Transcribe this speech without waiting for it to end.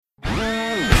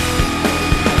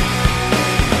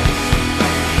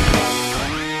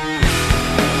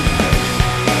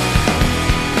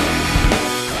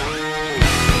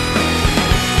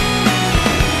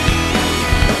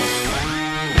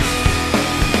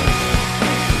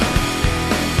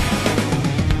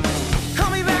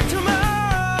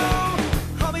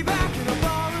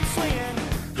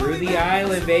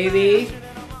rolling, baby.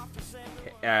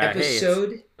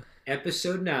 Hey,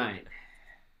 Episode 9.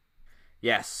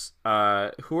 yes.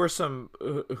 Who are some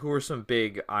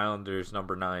big Islanders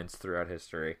number nines throughout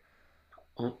history?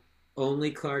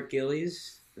 Only Clark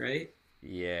Gillies, right?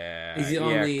 He's Yeah, the yeah,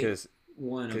 only because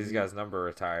one he got his number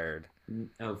retired.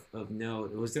 of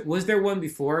note. Was there one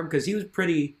before him? Because he was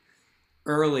pretty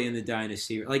early in the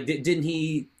dynasty. Like, didn't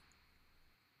he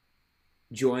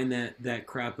join that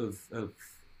crop of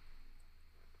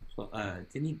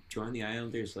didn't he join the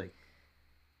Islanders like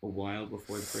a while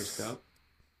before the first cup?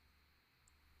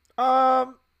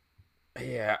 Um,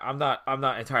 yeah, I'm not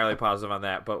entirely positive on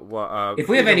that, but If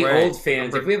we have either any way, old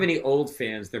fans, number, if we have any old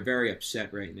fans, they're very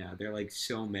upset right now. They're like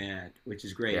so mad, which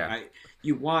is great. yeah,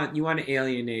 You want to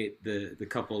alienate the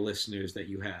couple listeners that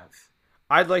you have.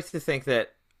 I'd like to think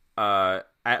that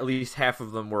at least half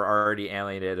of them were already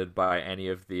alienated by any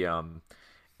of the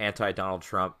anti Donald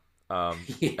Trump Yeah,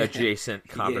 adjacent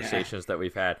yeah, conversations that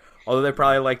we've had. Although they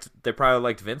probably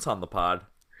liked Vince on the pod.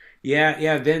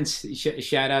 yeah. Vince,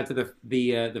 shout out to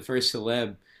the first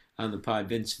celeb on the pod,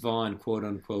 Vince Vaughn, quote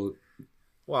unquote.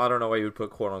 Well, I don't know why you would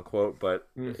put quote unquote, but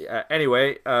Mm.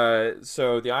 anyway,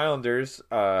 so the Islanders,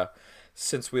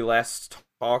 since we last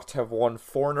talked, have won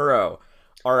four in a row.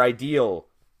 Our ideal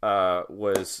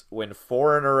was win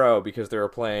four in a row because they were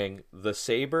playing the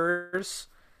Sabres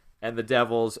and the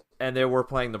Devils, and they were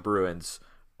playing the Bruins,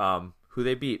 who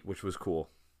they beat, which was cool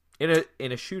in a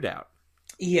shootout.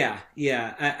 Yeah,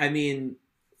 yeah. I mean,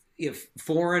 if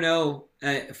 4-0,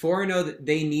 4-0, that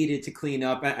they needed to clean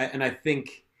up, and I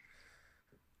think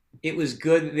it was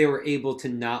good that they were able to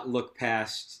not look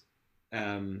past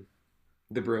um,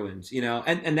 the Bruins,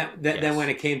 and then when Yes.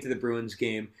 it came to the Bruins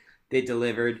game, they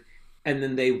delivered, and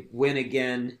then they win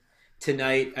again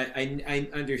tonight. I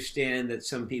understand that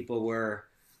some people were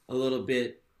a little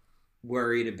bit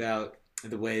worried about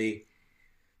the way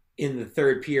in the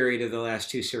third period of the last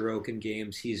two Sorokin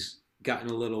games he's gotten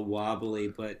a little wobbly,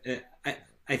 but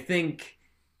I think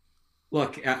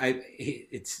look,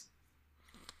 it's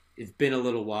been a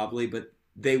little wobbly, but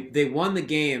they won the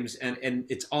games, and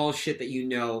it's all shit that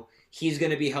he's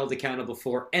going to be held accountable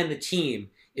for, and the team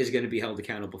is going to be held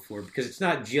accountable for, because it's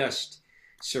not just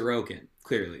Sorokin,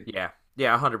 clearly. Yeah,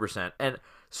 yeah, 100%. And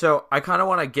so I kind of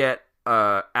want to get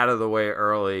out of the way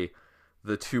early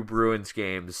the two Bruins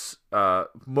games,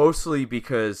 mostly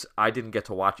because I didn't get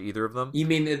to watch either of them. You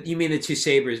mean the two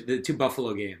Sabres, the two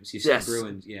Buffalo games? You said Yes,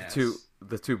 Bruins, two yes.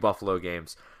 the two Buffalo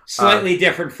games. Uh, Slightly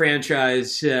different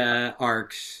franchise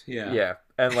arcs, yeah. yeah,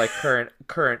 and like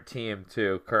current team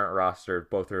too, current roster,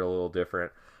 both are a little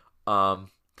different.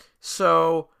 Um,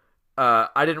 so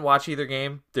I didn't watch either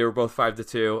game. They were both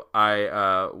 5-2.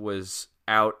 I was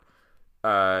out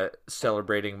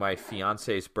celebrating my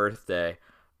fiance's birthday,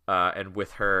 and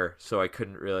with her, so I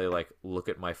couldn't really like look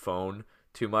at my phone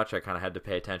too much. I kind of had to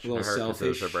pay A attention little to her because it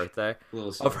was her selfish. birthday. A little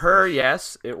Of her, selfish.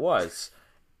 yes, it was.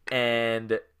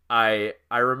 And I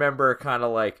remember kind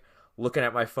of like looking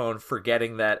at my phone,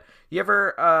 forgetting that. You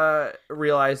ever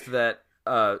realized that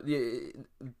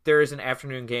there is an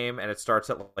afternoon game and it starts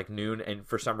at like noon, and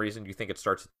for some reason you think it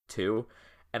starts at 2,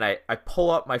 and I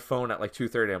pull up my phone at like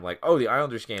 2:30. I'm like, oh, the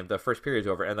Islanders game, the first period's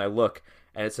over, and I look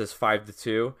and it says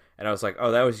 5-2, and I was like,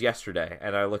 oh, that was yesterday,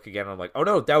 and I look again and I'm like, oh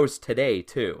no, that was today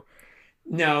too.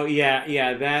 No, yeah,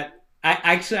 yeah. That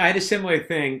I had a similar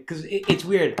thing, because it's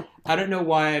weird. I don't know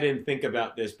why I didn't think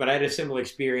about this, but I had a similar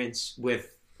experience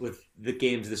with the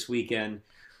games this weekend,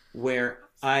 where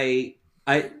I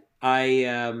I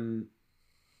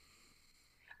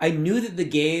knew that the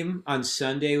game on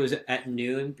Sunday was at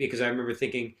noon, because I remember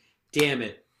thinking, "Damn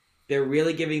it, they're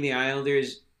really giving the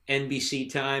Islanders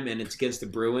NBC time, and it's against the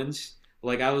Bruins."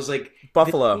 Like, I was like, "This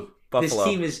Buffalo, this Buffalo.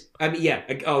 team is." I mean, yeah.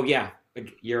 Oh, yeah.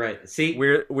 You're right. See,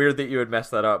 Weird that you would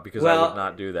mess that up because I would well,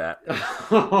 not do that.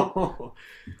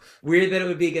 weird that it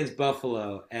would be against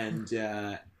Buffalo, and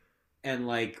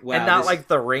like, And wow, not this like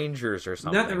the Rangers or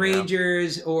not the something.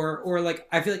 Rangers, or like,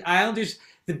 I feel like Islanders.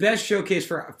 The best showcase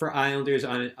for Islanders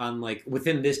on like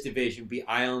within this division would be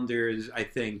Islanders. I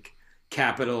think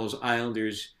Capitals,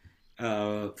 Islanders,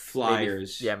 Maybe,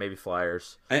 Flyers. yeah, maybe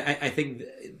Flyers. I think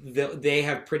they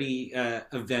have pretty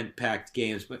event packed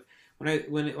games. But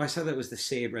when I saw that was the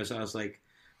Sabres, I was like,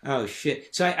 oh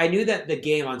shit. So I knew that the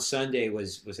game on Sunday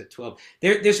was at 12.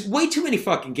 There's way too many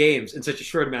fucking games in such a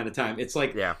short amount of time. It's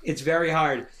like, Yeah, it's very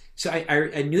hard. So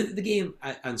I knew that the game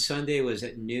on Sunday was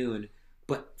at noon,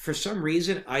 but for some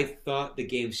reason I thought the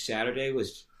game Saturday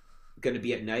was going to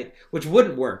be at night, which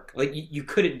wouldn't work. Like, you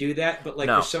couldn't do that, but like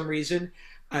for no, some reason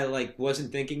I like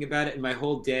wasn't thinking about it, and my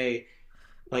whole day,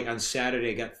 like on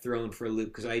Saturday, got thrown for a loop,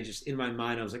 because I just, in my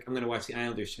mind, I was like, I'm going to watch the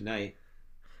Islanders tonight.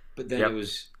 but then Yep. it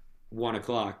was 1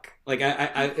 o'clock. Like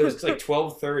it was like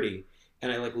 12:30,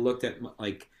 and I like looked at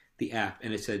like the app,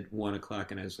 and it said 1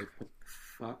 o'clock, and I was like,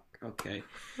 "Fuck, okay."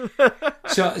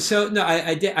 So no,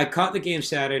 I did. I caught the game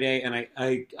Saturday, and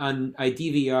I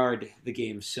DVR'd the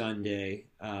game Sunday.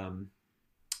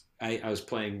 I was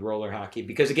playing roller hockey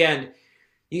because again,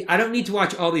 I don't need to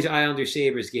watch all these Islander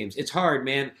Sabres games. It's hard,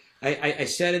 man. I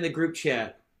said in the group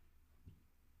chat,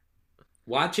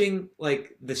 watching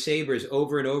like the Sabres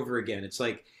over and over again. It's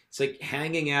like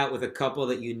hanging out with a couple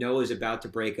that you know is about to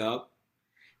break up.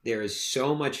 There is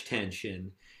so much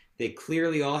tension. They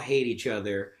clearly all hate each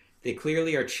other. They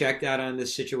clearly are checked out on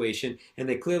this situation, and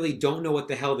they clearly don't know what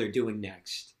the hell they're doing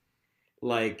next.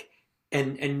 Like,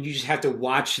 and you just have to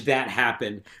watch that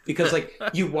happen because, like,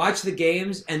 you watch the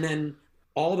games, and then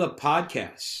all the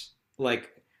podcasts,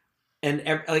 like, and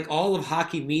like all of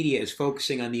hockey media is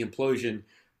focusing on the implosion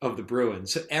of the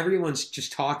Bruins. So everyone's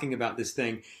just talking about this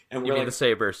thing, and You we're mean like, the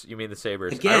Sabres? You mean the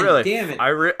Sabres? Again, damn it. I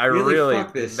Really really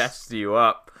fuck this. messed you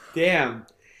up. damn,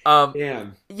 Um,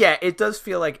 damn. yeah, it does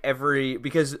feel like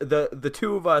because the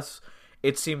two of us,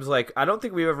 it seems like I don't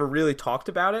think we've ever really talked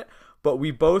about it, but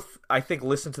we both I think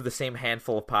listen to the same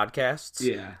handful of podcasts.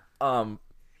 Yeah. Um.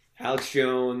 Alex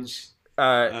Jones,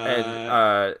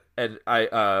 And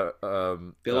I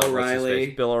Bill what's his O'Reilly.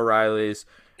 face? Bill O'Reilly's,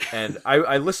 and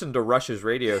I listened to Rush's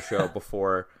radio show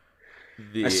before.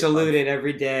 I salute it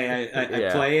every day. I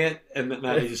Yeah. play it, and then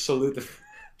I just salute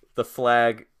the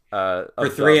flag for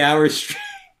of 3 hours straight.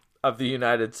 of the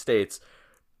United States,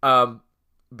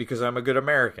 because I'm a good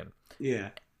American. Yeah.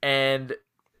 And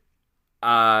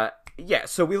yeah,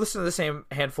 so we listen to the same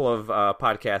handful of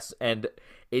podcasts, and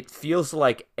it feels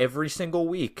like every single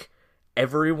week,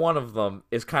 every one of them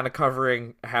is kind of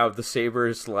covering how the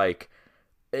Sabres, like,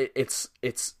 it's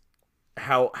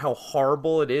how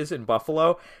horrible it is in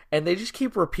Buffalo, and they just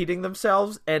keep repeating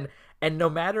themselves, and no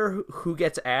matter who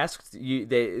gets asked,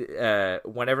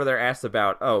 whenever they're asked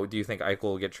about, oh, do you think Eichel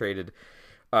will get traded?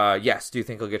 Yes. Do you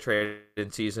think he'll get traded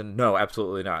in season? No,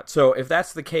 absolutely not. So if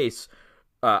that's the case,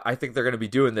 I think they're going to be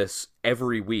doing this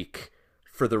every week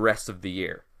for the rest of the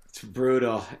year. It's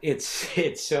brutal. It's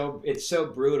so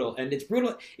brutal, and it's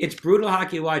brutal. It's brutal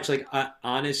hockey to watch. Like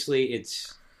honestly,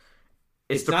 it's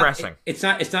depressing. It's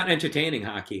not entertaining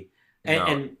hockey,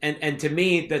 and, No. and to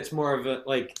me, that's more of a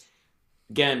like.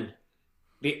 Again,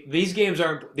 these games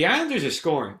aren't. The Islanders are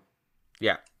scoring.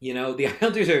 Yeah. You know, the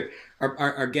Islanders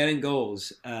are getting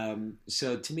goals.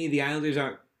 So to me, the Islanders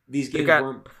aren't. These games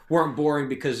weren't boring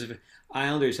because of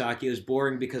Islanders hockey. It was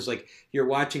boring because like you're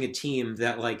watching a team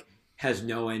that like has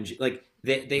no engine. Like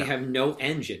they have no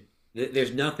engine.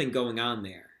 There's nothing going on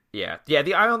there. Yeah.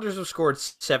 The Islanders have scored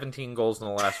 17 goals in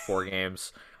the last 4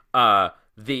 games.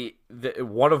 The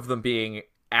one of them being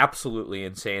absolutely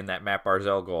insane, that Matt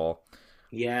Barzal goal.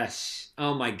 Yes.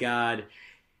 Oh my God.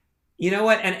 You know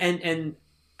what? And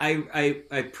I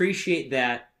appreciate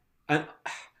that.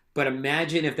 But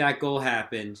imagine if that goal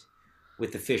happened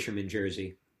with the Fisherman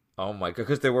jersey. Oh my God,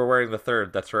 because they were wearing the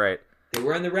third. That's right. They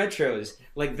were in the retros.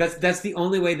 Like that's the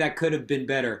only way that could have been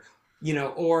better. You know,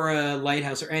 or a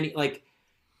Lighthouse or any like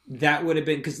that would have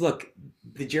been because look,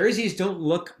 the jerseys don't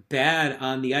look bad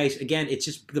on the ice. Again, it's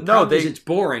just the problem is it's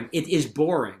boring. It is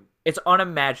boring. It's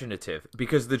unimaginative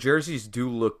because the jerseys do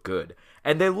look good.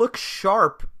 And they look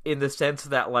sharp in the sense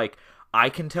that, like, I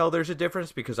can tell there's a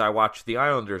difference because I watch the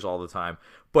Islanders all the time.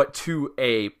 But to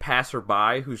a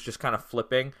passerby who's just kind of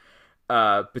flipping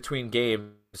between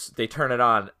games, they turn it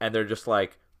on and they're just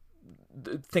like,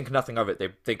 think nothing of it. They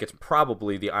think it's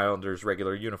probably the Islanders'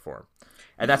 regular uniform.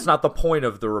 And that's not the point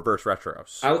of the reverse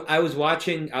retros. I was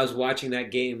watching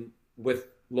that game with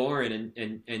Lauren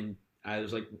and I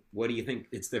was like, what do you think?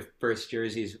 It's the first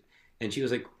jerseys. And she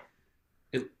was like,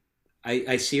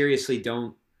 I seriously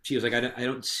don't. She was like, I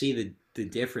don't see the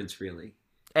difference really.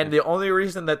 And the only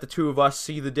reason that the two of us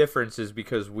see the difference is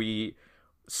because we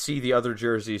see the other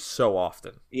jerseys so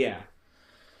often. Yeah.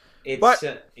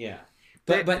 Yeah.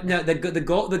 But no,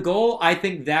 the goal, I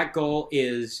think that goal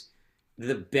is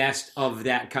the best of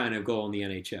that kind of goal in the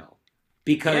NHL.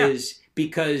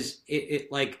 Because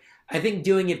it like, I think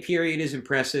doing it period is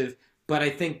impressive, but I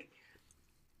think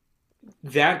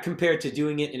that compared to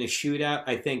doing it in a shootout,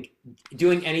 I think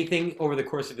doing anything over the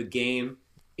course of a game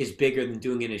is bigger than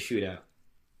doing it in a shootout.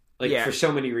 Like for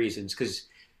so many reasons, because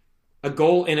a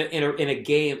goal in a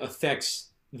game affects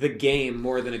the game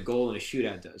more than a goal in a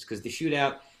shootout does. Because the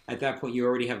shootout at that point you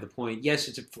already have the point. Yes,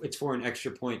 it's for an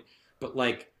extra point, but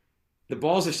like the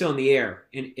balls are still in the air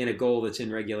in a goal that's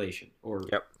in regulation or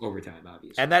overtime,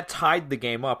 obviously. And that tied the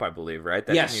game up, I believe, right?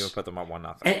 That didn't even put them up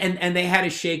 1-0. And they had a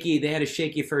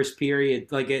shaky first period.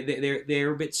 Like they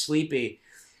were a bit sleepy,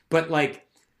 but like,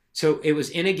 so it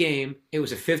was in a game. It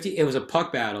was a 50. It was a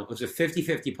puck battle. It was a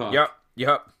 50-50 puck.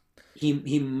 Yep.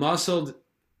 He muscled.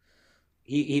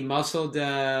 He muscled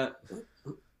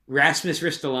Rasmus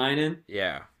Ristolainen,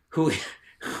 Yeah. who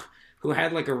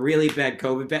had like a really bad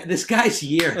COVID. This guy's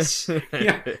years.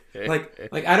 Yeah,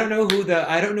 like I don't know who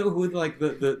like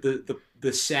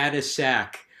the saddest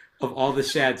sack of all the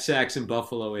sad sacks in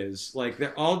Buffalo is. Like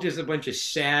they're all just a bunch of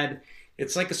sad.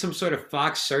 It's like some sort of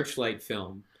Fox Searchlight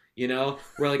film, where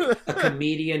like a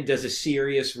comedian does a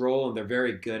serious role and they're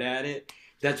very good at it.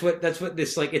 That's what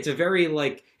this like. It's a very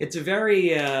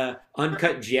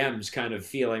Uncut Gems kind of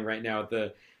feeling right now at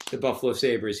the Buffalo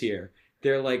Sabres here.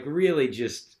 They're like really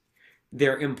just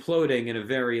they're imploding in a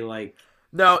very like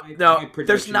no. high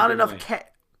There's not enough.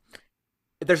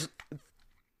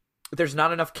 There's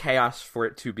not enough chaos for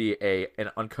it to be an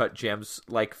Uncut Gems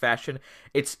like fashion.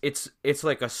 It's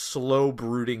like a slow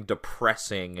brooding,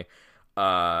 depressing.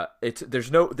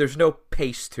 There's no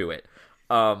pace to it.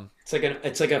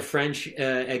 It's like a French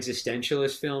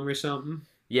existentialist film or something.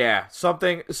 Yeah,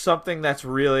 something that's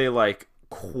really like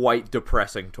quite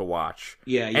depressing to watch.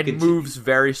 Yeah, and moves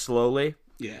very slowly.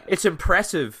 Yeah, it's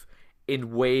impressive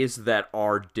in ways that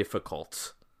are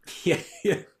difficult. Yeah.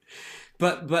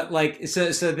 But like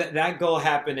so that goal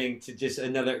happening to just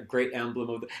another great emblem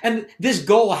of and this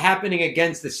goal happening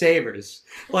against the Sabres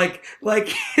like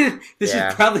this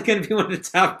is probably going to be one of the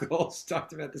top goals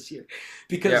talked about this year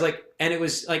because and it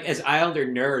was like as Islander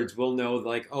nerds will know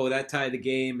like that tied the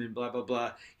game and blah blah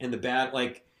blah and the bad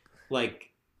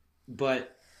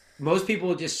but most people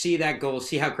will just see that goal,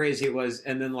 see how crazy it was,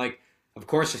 and then like of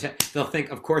course they'll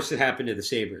think of course it happened to the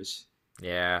Sabres.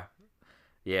 Yeah,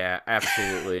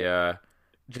 absolutely.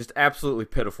 Just absolutely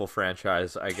pitiful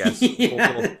franchise, I guess.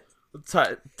 Yeah. We'll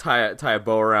tie a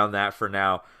bow around that for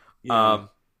now. Yeah.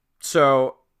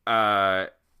 So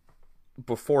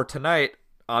before tonight,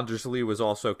 Anders Lee was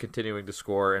also continuing to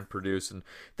score and produce, and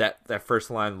that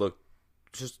first line looked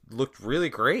really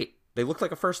great. They looked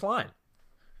like a first line.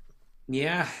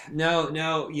 Yeah.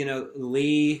 No.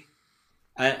 Lee.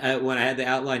 When I had the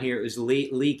outline here, it was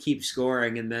Lee keeps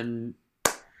scoring, and then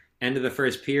end of the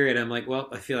first period, I'm like, well,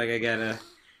 I feel like I gotta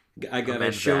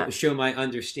show my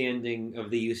understanding of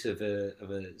the use of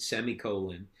a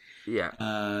semicolon. Yeah.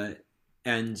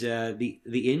 And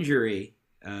the injury,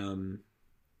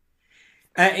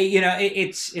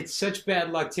 it's such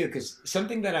bad luck too, because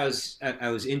something that I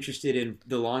was interested in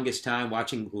the longest time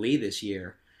watching Lee this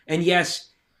year, and yes,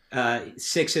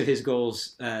 6 of his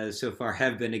goals so far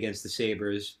have been against the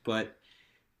Sabres, but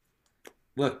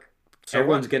look. So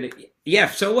everyone's gonna, yeah.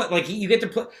 So what? Like you get to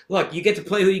play. Look, you get to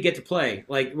play who you get to play.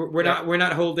 Like we're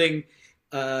not holding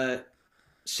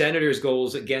Senators'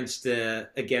 goals against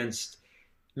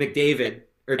McDavid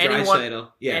or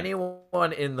Draisaitl. Yeah,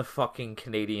 anyone in the fucking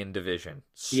Canadian division.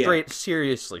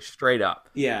 Seriously, straight up.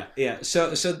 Yeah.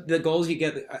 So the goals you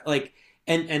get, like,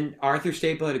 and Arthur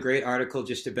Staple had a great article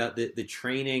just about the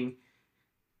training.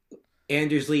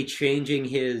 Anders Lee changing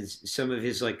some of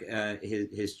his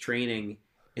training.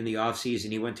 In the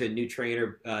offseason, he went to a new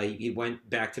trainer. He went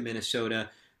back to Minnesota.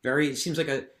 It seems like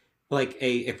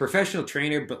a professional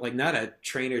trainer, but like not a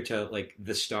trainer to like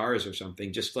the Stars or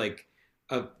something. Just like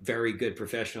a very good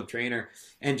professional trainer,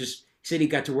 and just said he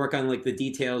got to work on like the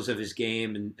details of his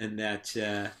game and that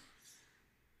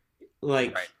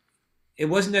it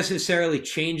wasn't necessarily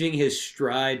changing his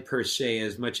stride per se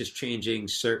as much as changing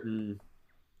certain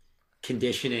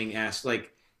conditioning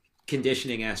aspects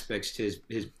to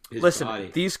his Listen, body.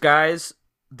 These guys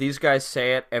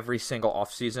say it every single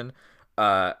offseason.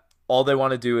 All they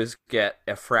want to do is get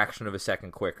a fraction of a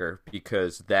second quicker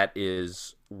because that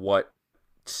is what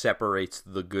separates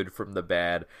the good from the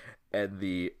bad and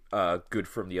the good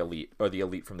from the elite, or the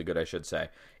elite from the good, I should say.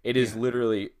 It is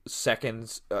literally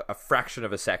seconds, a fraction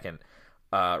of a second.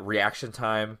 Reaction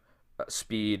time,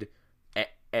 speed,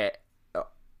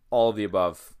 all of the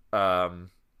above.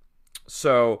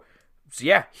 So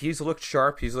yeah, he's looked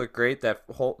sharp. He's looked great.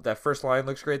 That first line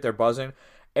looks great. They're buzzing.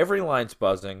 Every line's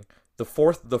buzzing. The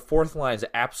fourth line's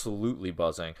absolutely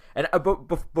buzzing. And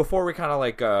before we kind of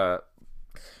like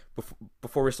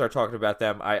before we start talking about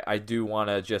them, I do want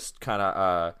to just kind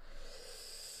of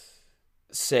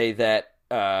say that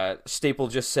Staple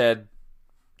just said,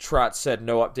 Trotz said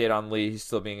no update on Lee. He's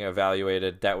still being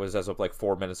evaluated. That was as of like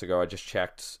 4 minutes ago. I just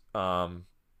checked.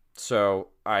 So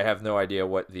I have no idea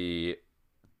what the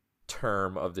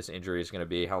term of this injury is going to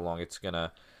be, how long he's going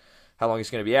to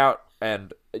be out.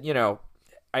 And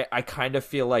I kind of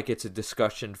feel like it's a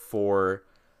discussion for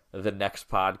the next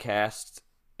podcast.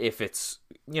 If it's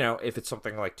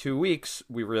something like 2 weeks,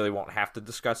 we really won't have to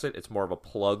discuss it. It's more of a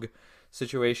plug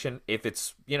situation. If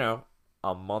it's,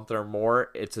 a month or more,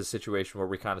 it's a situation where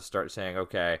we kind of start saying,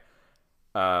 okay,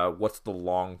 what's the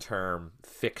long term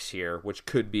fix here, which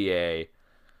could be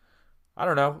I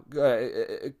don't know,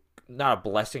 not a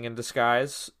blessing in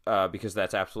disguise, because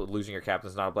that's absolute losing your captain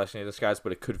is not a blessing in disguise,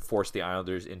 but it could force the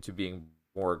Islanders into being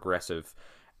more aggressive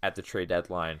at the trade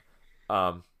deadline.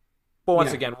 But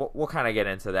once again, we'll kind of get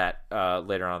into that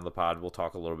later on in the pod. We'll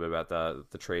talk a little bit about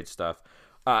the trade stuff.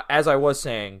 As I was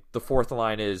saying, the fourth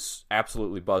line is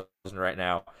absolutely buzzing right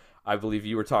now. I believe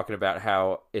you were talking about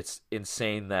how it's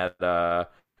insane that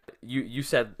you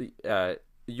said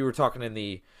you were talking in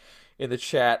the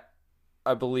chat.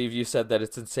 I believe you said that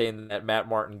it's insane that Matt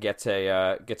Martin gets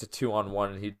a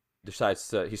 2-on-1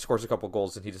 and he scores a couple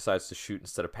goals and he decides to shoot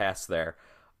instead of pass there.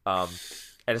 And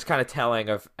it's kind of telling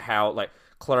of how like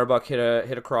Clutterbuck hit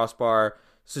a crossbar.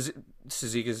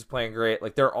 Cizikas is playing great.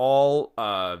 Like they're all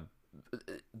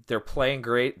they're playing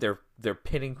great. They're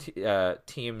pinning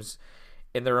teams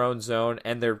in their own zone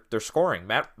and they're scoring.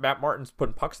 Matt Martin's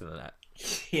putting pucks in the net.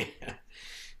 Yeah.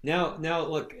 Now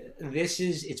look,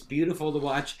 it's beautiful to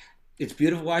watch. It's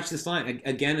beautiful to watch this line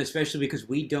again, especially because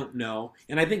we don't know,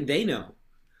 and I think they know.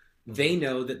 They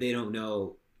know that they don't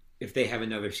know if they have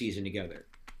another season together.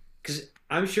 Because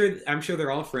I'm sure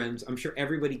they're all friends. I'm sure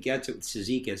everybody gets it with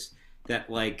Cizikas that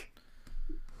like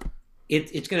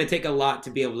it's going to take a lot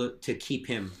to be able to keep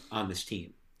him on this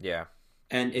team. Yeah,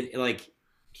 and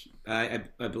I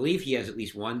believe he has at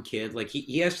least one kid. Like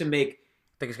he has to make.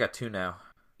 I think he's got two now.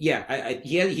 Yeah,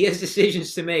 he has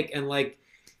decisions to make, and like,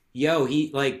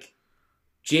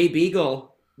 Jay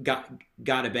Beagle got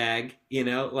a bag.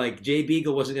 Like Jay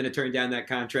Beagle wasn't going to turn down that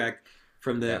contract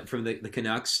from the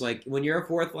Canucks. Like when you're a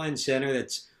fourth line center,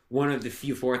 that's one of the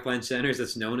few fourth line centers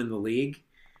that's known in the league.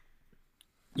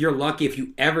 You're lucky if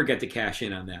you ever get to cash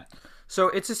in on that. So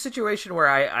it's a situation where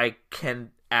I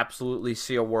can absolutely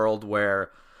see a world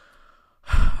where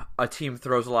a team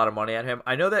throws a lot of money at him.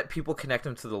 I know that people connect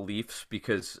him to the Leafs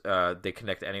because they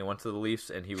connect anyone to the Leafs,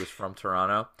 and he was from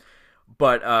Toronto.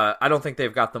 But I don't think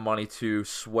they've got the money to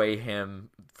sway him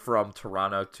from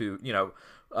Toronto to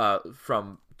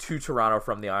Toronto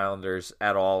from the Islanders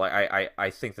at all. I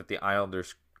think that the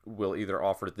Islanders will either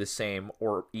offer the same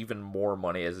or even more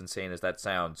money, as insane as that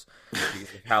sounds, because of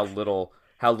how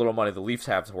little money the Leafs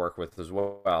have to work with as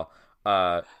well.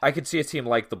 I could see a team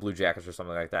like the Blue Jackets or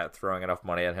something like that throwing enough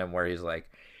money at him where he's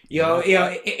like,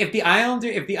 if the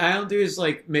Islanders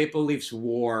like Maple Leafs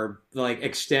war like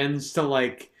extends to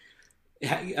like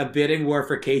a bidding war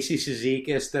for Casey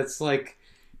Cizikas,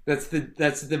 that's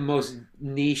the most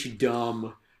niche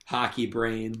dumb hockey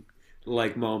brain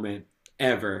like moment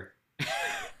ever.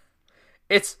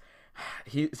 He's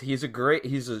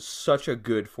such a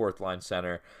good fourth line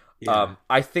center. Yeah.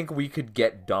 I think we could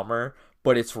get dumber,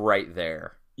 but it's right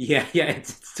there. Yeah,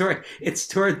 it's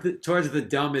towards the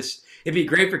dumbest. It'd be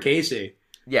great for Casey.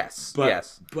 Yes, but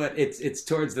it's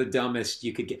towards the dumbest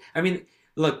you could get. I mean,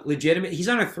 look, legitimate. He's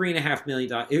on a $3.5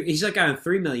 million. He's like on a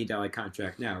 $3 million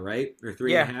contract now, right? Or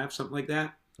three and a half, something like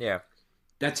that. Yeah,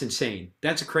 that's insane.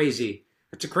 That's a crazy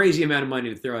amount of money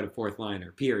to throw at a fourth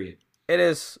liner. Period. It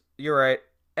is. You're right,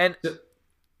 and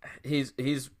he's.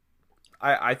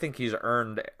 I think he's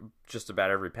earned just about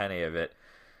every penny of it.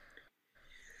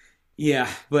 Yeah,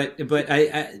 but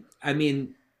I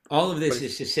mean, all of this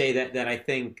is to say that I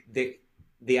think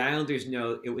the Islanders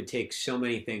know it would take so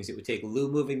many things. It would take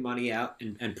Lou moving money out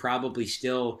and probably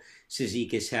still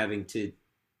Cizikas having to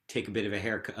take a bit of a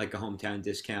haircut, like a hometown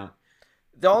discount.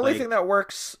 The only thing that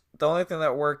works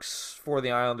for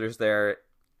the Islanders there,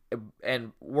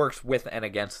 and works with and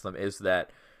against them, is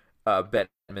that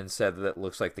Bettman said that it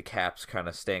looks like the cap's kind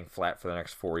of staying flat for the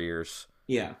next 4 years.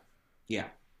 Yeah.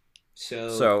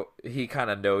 So he kind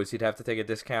of knows he'd have to take a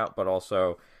discount, but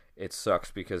also it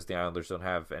sucks because the Islanders don't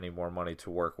have any more money to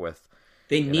work with.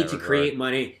 They need to create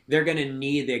money. They're going to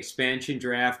need the expansion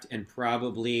draft and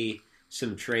probably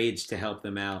some trades to help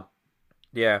them out.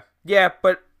 Yeah,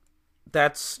 but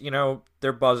that's,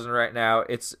 they're buzzing right now.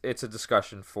 It's a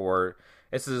discussion for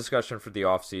the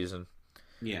offseason.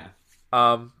 Yeah.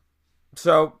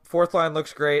 So fourth line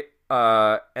looks great.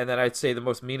 And then I'd say the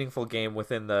most meaningful game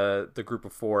within the group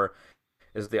of four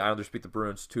is the Islanders beat the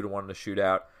Bruins 2-1 in a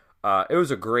shootout. It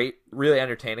was a great, really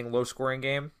entertaining, low scoring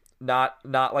game. Not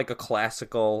like a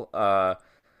classical. What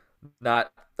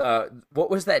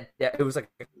was that? It was like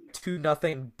a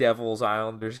 2-0 Devils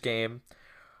Islanders game.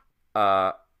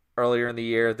 Earlier in the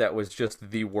year, that was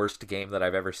just the worst game that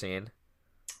I've ever seen.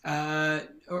 Was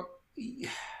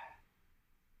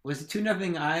it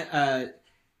 2-0?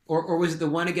 Or was it the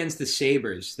one against the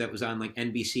Sabres that was on like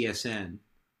NBCSN?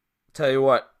 Tell you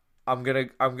what, I'm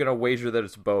gonna wager that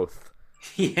it's both.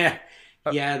 Yeah,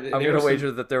 I- yeah. I'm There gonna was some.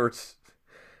 wager that there were.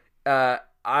 Uh,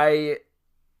 I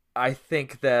I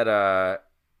think that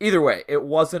either way, it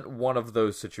wasn't one of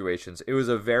those situations. It was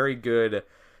a very good.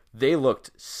 They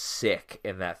looked sick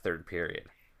in that third period.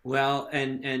 Well,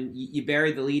 and you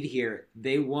buried the lead here.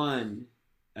 They won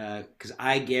because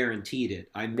I guaranteed it.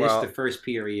 I missed the Well, first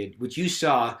period, which you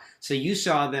saw. So you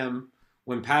saw them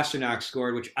when Pasternak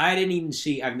scored, which I didn't even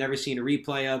see. I've never seen a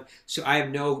replay of, so I have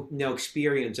no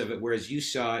experience of it. Whereas you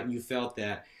saw it and you felt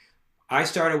that. I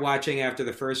started watching after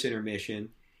the first intermission,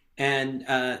 and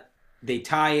they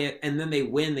tie it, and then they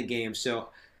win the game. So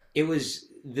it was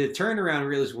the turnaround.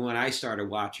 Really was when I started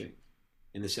watching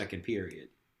in the second period.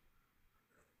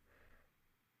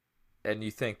 and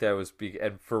you think that was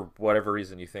and for whatever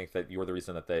reason you think that you were the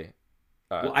reason that they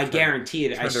Well, I guarantee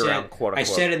it. turned around, quote I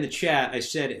unquote. said in the chat, I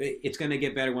said it's going to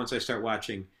get better once I start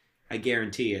watching. I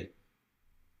guarantee it.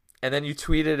 And then you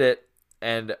tweeted it,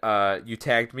 and you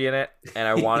tagged me in it, and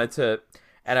I wanted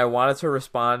to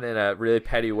respond in a really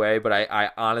petty way, but I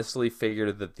honestly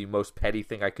figured that the most petty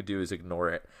thing I could do is ignore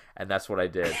it, and that's what I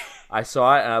did. I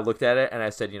saw it and I looked at it and I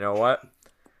said, you know what?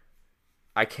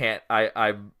 I can't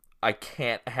I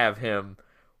can't have him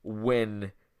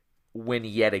win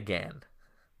yet again.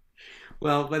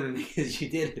 Well, but the thing is, you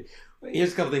did.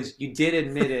 Here's a couple things. You did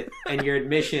admit it, and your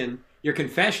admission, your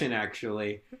confession,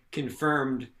 actually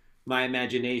confirmed my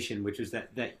imagination, which was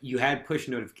that you had push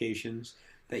notifications,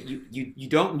 that you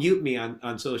don't mute me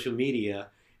on social media,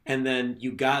 and then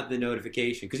you got the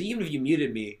notification. Because even if you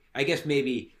muted me, I guess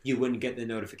maybe you wouldn't get the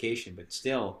notification, but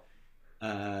still.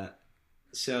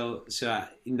 So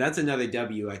that's another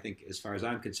W, I think, as far as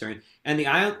I'm concerned. And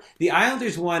the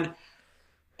Islanders won,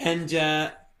 and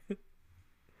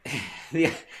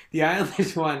the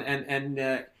Islanders won,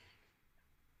 and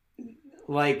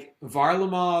like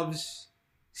Varlamov's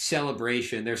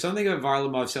celebration. There's something about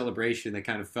Varlamov's celebration that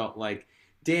kind of felt like,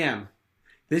 damn,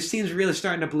 this team's really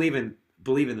starting to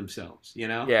believe in themselves. You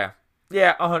know? Yeah.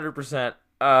 Yeah, 100%.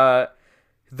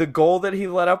 The goal that he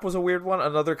let up was a weird one.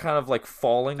 Another kind of like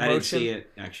falling I didn't motion. see it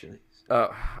actually. Uh,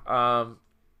 um.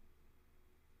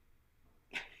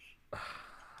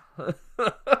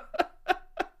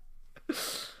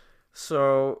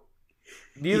 So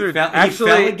neither He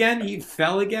fell again. He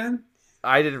fell again.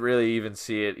 I didn't really even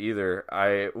see it either.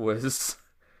 I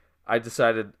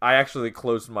decided I actually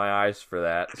closed my eyes for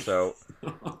that. So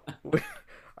all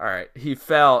right, he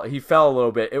fell a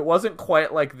little bit. It wasn't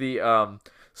quite like the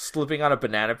slipping on a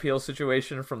banana peel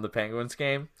situation from the Penguins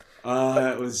game.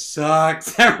 It was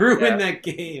sucked. That ruined Yeah. that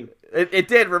game. It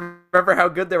did. Remember how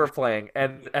good they were playing,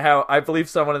 and how I believe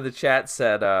someone in the chat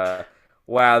said,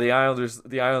 "Wow, the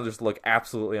Islanders look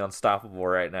absolutely unstoppable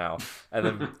right now."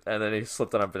 And then he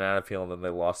slipped on a banana peel, and then they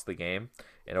lost the game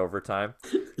in overtime.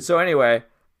 So anyway,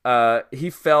 he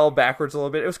fell backwards a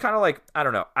little bit. It was kind of like, I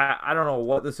don't know. I don't know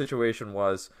what the situation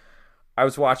was. I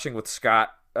was watching with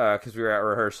Scott because we were at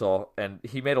rehearsal, and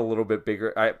he made a little bit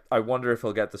bigger. I wonder if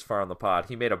he'll get this far on the pod.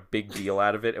 He made a big deal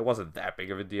out of it. It wasn't that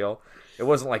big of a deal. It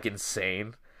wasn't like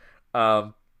insane.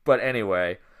 But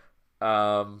anyway,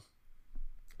 and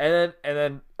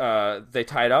then they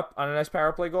tied up on a nice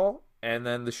power play goal, and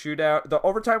then the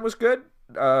overtime was good.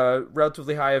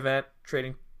 Relatively high event,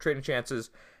 trading chances,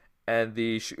 and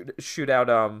the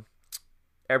shootout.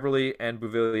 Eberle and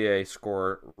Bouvillier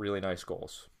score really nice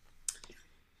goals.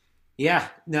 Yeah,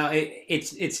 no,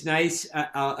 it's nice.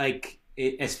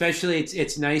 Especially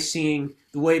it's nice seeing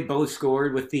the way both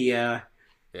scored with the.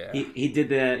 Yeah. He did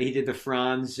the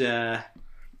Franz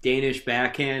Danish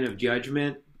backhand of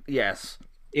judgment. Yes.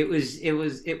 It was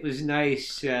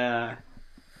nice.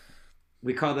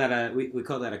 We call that a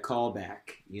callback,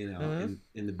 in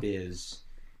the biz.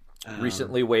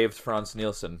 Recently waived Franz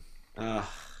Nielsen.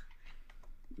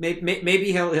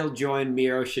 Maybe he'll join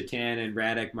Miro Shatan and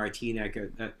Radek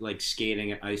Martinek at like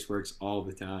skating at Iceworks all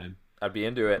the time. I'd be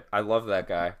into it. I love that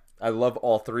guy. I love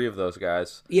all three of those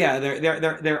guys. Yeah,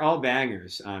 they're all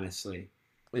bangers, honestly.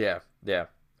 Yeah. Yeah.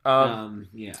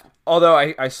 Although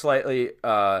I slightly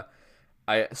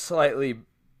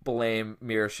blame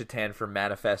Miro Shatan for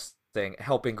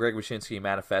helping Greg Wyshynski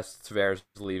manifest Tver's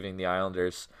leaving the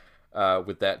Islanders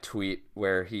with that tweet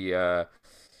where he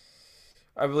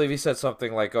I believe he said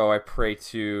something like, "Oh, I pray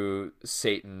to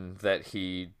Satan that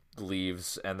he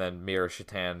leaves," and then Miro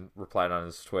Shatan replied on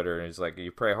his Twitter, and he's like,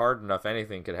 "You pray hard enough,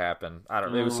 anything could happen." I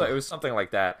don't know. It was something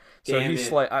like that. So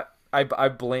I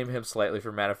blame him slightly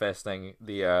for manifesting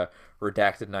the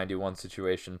redacted 91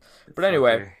 situation. But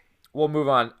anyway, we'll move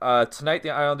on. Tonight, the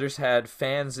Islanders had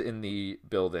fans in the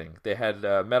building. They had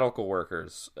medical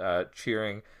workers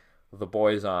cheering the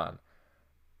boys on.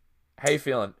 How you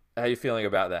feeling? How you feeling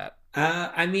about that?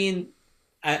 I mean,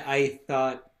 I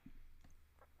thought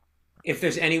if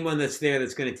there's anyone that's there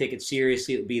that's going to take it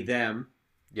seriously, it would be them.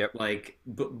 Yep. Like,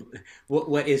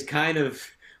 what is kind of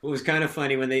what was kind of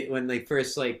funny when they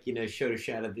first like showed a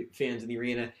shot of the fans in the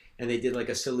arena and they did like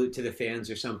a salute to the fans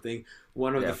or something.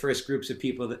 One of the Yep. first groups of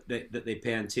people that they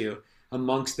panned to,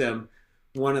 amongst them,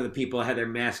 one of the people had their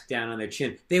mask down on their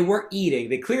chin. They were eating.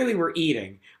 They clearly were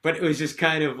eating, but it was just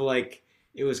kind of like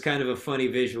it was kind of a funny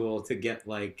visual to get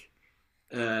like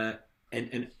uh,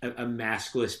 a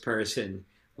maskless person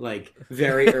like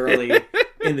very early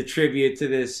in the tribute to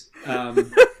this,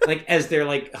 like as they're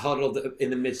like huddled in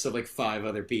the midst of like five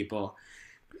other people.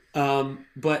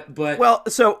 But Well,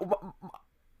 so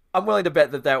I'm willing to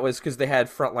bet that that was because they had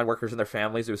frontline workers and their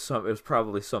families. It was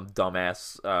probably some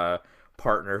dumbass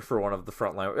partner for one of the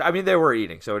frontline. I mean, they were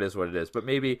eating, so it is what it is. But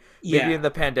maybe yeah, in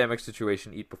the pandemic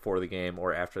situation, eat before the game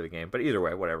or after the game. But either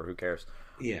way, whatever. Who cares?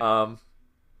 yeah.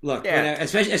 Look, Yeah.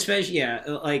 especially yeah.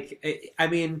 Like I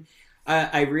mean,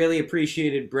 I really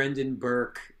appreciated Brendan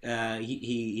Burke.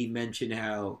 He mentioned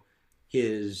how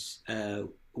his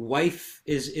wife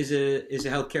is a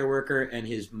healthcare worker and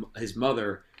his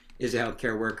mother is a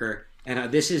healthcare worker, and how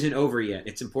this isn't over yet.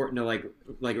 It's important to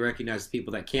like recognize the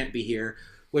people that can't be here.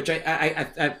 Which I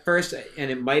at first, and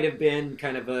it might have been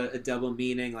kind of a double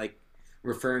meaning, like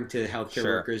referring to healthcare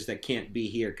Sure. workers that can't be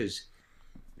here because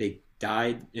they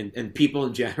died, and people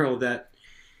in general that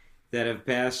have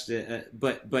passed,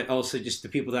 but also just the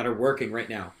people that are working right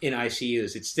now in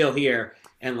ICUs. It's still here,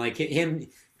 and like him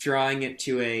drawing it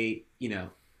to a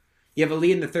you have a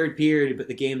lead in the third period, but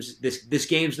the game's this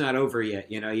game's not over yet.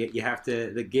 You have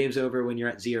to the game's over when you're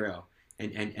at zero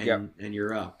Yep. and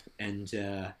you're up. And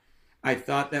I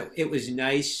thought that it was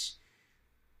nice.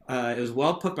 It was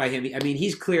well put by him. I mean,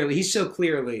 he's so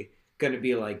clearly going to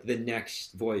be like the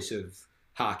next voice of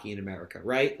hockey in America,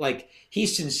 right? Like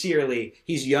he's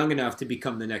young enough to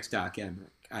become the next Doc Emrick,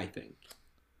 I think.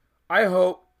 I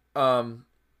hope, and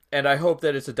I hope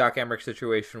that it's a Doc Emrick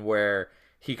situation where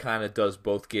he kind of does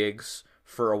both gigs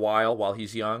for a while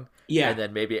he's young, Yeah, and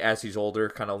then maybe as he's older,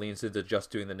 kind of leans into just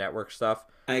doing the network stuff.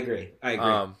 I agree.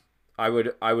 I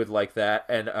would like that,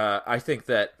 and I think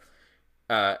that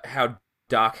how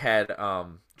Doc had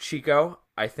Chico,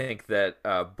 I think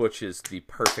that Butch is the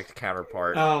perfect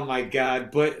counterpart. Oh my God!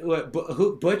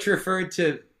 Who Butch referred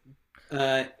to?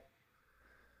 Uh,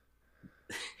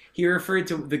 he referred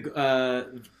to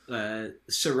the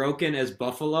Sorokin as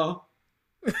Buffalo.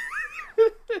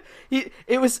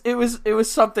 It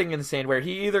was something insane where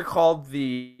he either called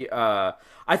the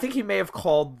I think he may have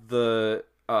called the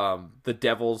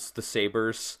Devils the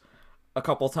Sabers a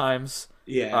couple times.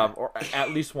 Yeah, Or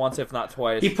at least once, if not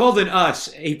twice. he pulled an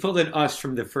us. He pulled an us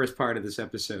from the first part of this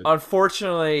episode.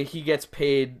 Unfortunately, he gets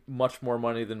paid much more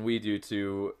money than we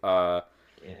do Yeah,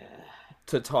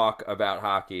 to talk about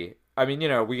hockey. I mean,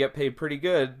 we get paid pretty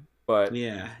good, but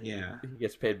yeah. he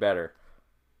gets paid better.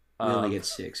 We only get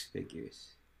six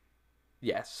figures.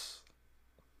 Yes.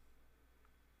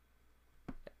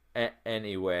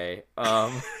 Anyway,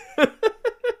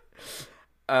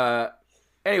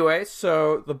 anyway,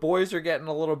 so the boys are getting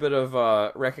a little bit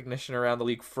of recognition around the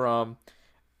league from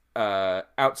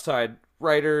outside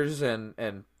writers and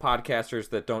podcasters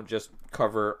that don't just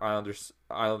cover Islanders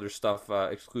stuff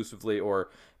exclusively or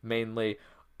mainly.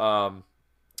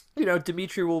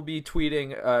 Dimitri will be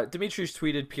tweeting. Dimitri's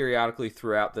tweeted periodically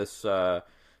throughout this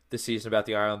season about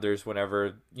the Islanders.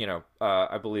 Whenever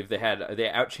I believe they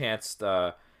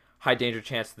outchanced high danger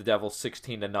chance the Devils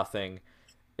 16-0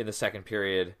 in the second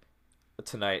period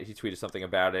tonight. He tweeted something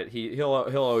about it. He'll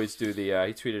always do the.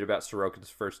 He tweeted about Sorokin's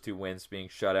first two wins being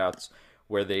shutouts,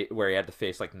 where he had to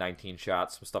face like 19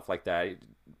 shots, some stuff like that. He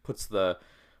puts the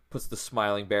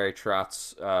smiling Barry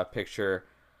Trotz picture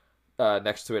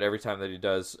next to it every time that he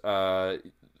does. Dom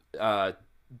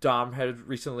from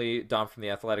The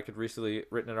Athletic had recently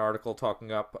written an article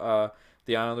talking up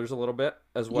the Islanders a little bit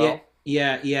as well.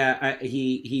 Yeah.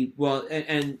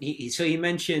 So he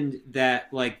mentioned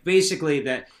that, like, basically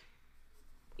that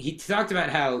he talked about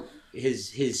how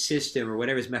his system or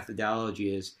whatever his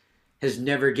methodology is has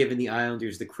never given the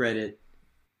Islanders the credit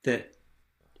that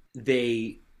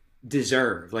they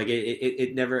deserve. Like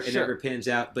it never pans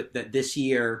out. But that this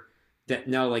year, that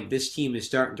now like this team is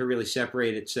starting to really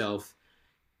separate itself.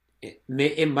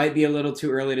 It might be a little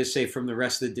too early to say from the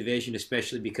rest of the division,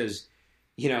 especially because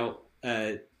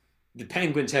the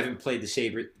Penguins haven't played the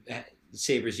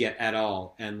Sabres yet at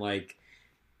all, and like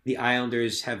the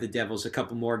Islanders have the Devils a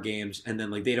couple more games, and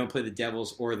then like they don't play the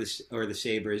Devils or the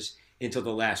Sabres until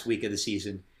the last week of the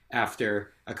season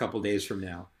after a couple days from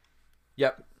now.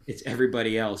 Yep, it's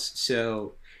everybody else.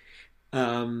 So,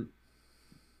 but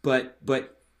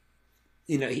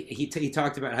he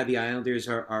talked about how the Islanders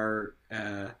are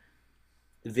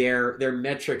their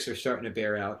metrics are starting to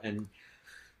bear out, and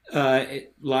a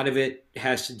lot of it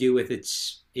has to do with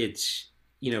its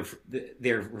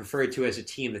they're referred to as a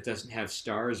team that doesn't have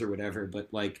stars or whatever, but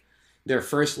like their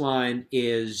first line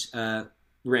is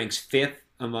ranks fifth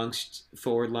amongst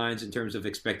forward lines in terms of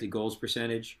expected goals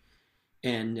percentage,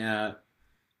 and the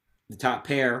top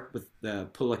pair with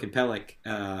Pulock and Pelech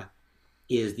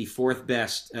is the fourth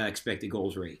best expected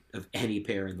goals rate of any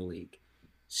pair in the league.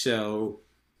 So,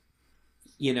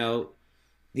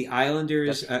 the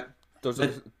Islanders. Both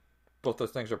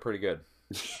those things are pretty good.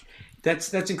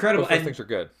 That's incredible. Both those things are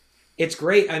good. It's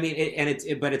great. I mean,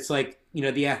 but it's like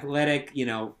the Athletic,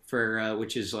 for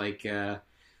which is like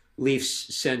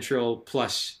Leafs Central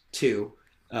 +2.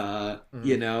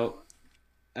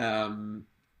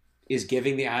 Is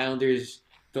giving the Islanders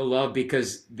the love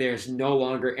because there's no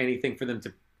longer anything for them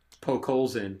to poke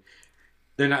holes in.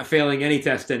 They're not failing any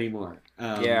test anymore.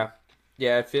 It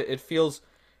feels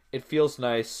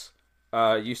nice.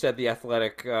 You said the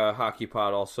Athletic Hockey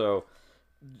Pod also,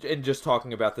 in just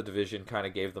talking about the division, kind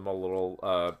of gave them a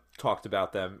little talked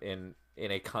about them in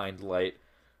a kind light,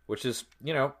 which is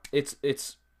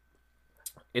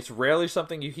it's rarely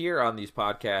something you hear on these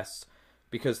podcasts,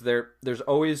 because there's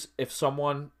always if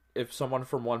someone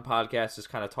from one podcast is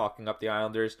kind of talking up the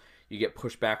Islanders, you get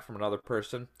pushback from another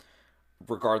person,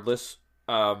 regardless.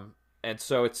 And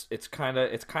so it's kind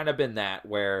of been that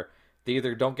where they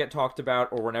either don't get talked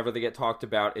about, or whenever they get talked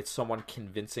about, it's someone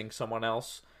convincing someone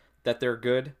else that they're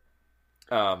good.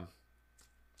 When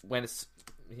it's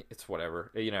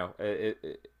whatever, if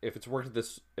it's worked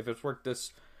this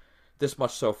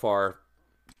much so far,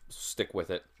 stick with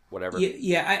it. Whatever.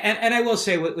 Yeah, and I will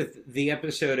say with the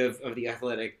episode of the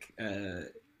Athletic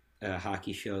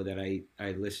hockey show that I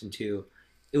listened to,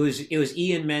 it was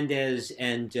Ian Mendez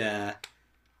and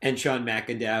Sean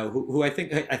McIndoe, who I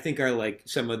think are like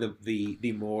some of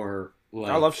the more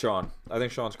like. I love Sean. I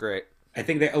think Sean's great. I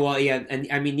think that and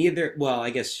I mean I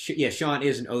guess Sean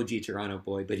is an OG Toronto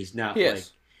boy, but he's not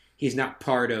he's not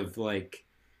part of like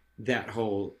that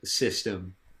whole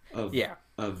system of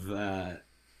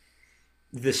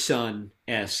the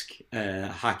Sun-esque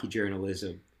hockey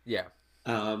journalism. Yeah.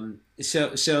 But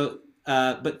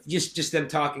just them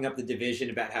talking up the division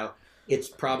about how it's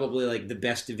probably like the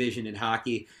best division in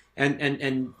hockey,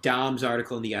 and Dom's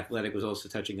article in the Athletic was also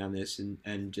touching on this,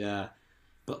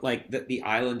 but like the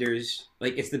Islanders,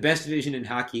 like it's the best division in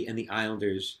hockey, and the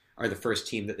Islanders are the first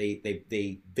team that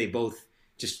they both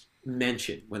just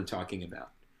mention when talking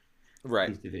about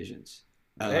these divisions.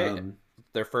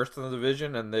 They're first in the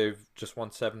division, and they've just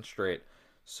won 7 straight.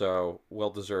 So,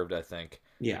 well-deserved, I think.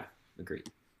 Yeah, agreed.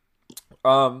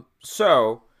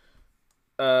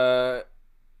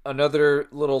 Another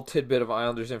little tidbit of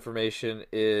Islanders information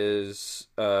is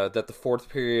that the fourth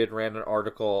period ran an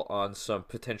article on some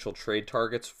potential trade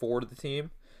targets for the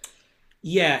team.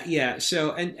 Yeah.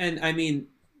 So, and I mean,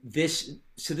 this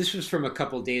was from a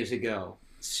couple days ago.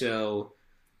 So,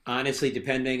 honestly,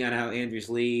 depending on how Anders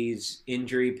Lee's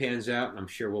injury pans out, and I'm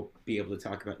sure we'll be able to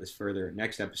talk about this further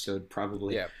next episode,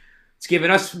 probably. Yeah. It's given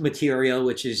us material,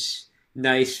 which is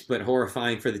nice but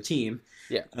horrifying for the team.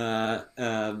 Yeah.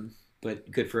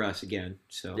 But good for us again.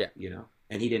 So,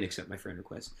 and he didn't accept my friend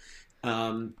request.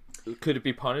 Could it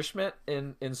be punishment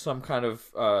in some kind of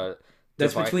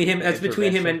that's between him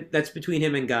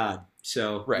and God.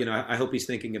 So, I hope he's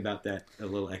thinking about that a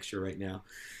little extra right now.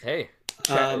 Hey.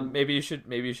 Maybe you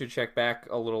should check back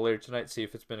a little later tonight, see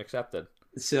if it's been accepted.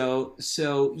 So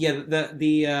yeah,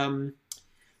 the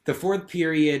fourth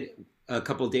period a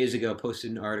couple of days ago posted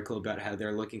an article about how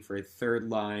they're looking for a third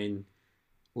line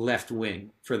left wing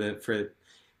for Pajot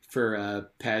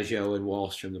and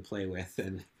Wahlstrom to play with,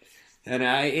 and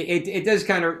it does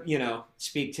kind of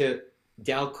speak to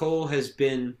Dal Cole has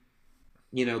been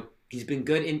he's been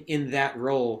good in that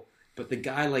role, but the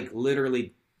guy like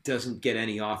literally doesn't get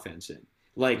any offense in.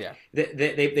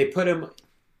 They put him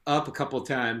up a couple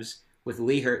times with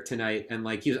Lehert tonight, and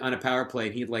like he was on a power play,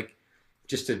 and he'd like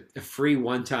just a free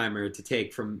one-timer to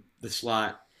take from the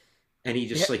slot, and he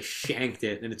just like shanked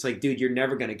it, and it's like, dude, you're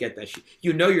never gonna get that.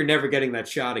 You're never getting that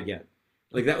shot again.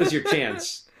 Like that was your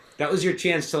chance. That was your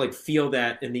chance to like feel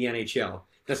that in the NHL.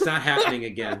 That's not happening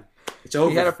again. It's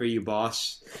over for you,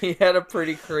 boss. He had a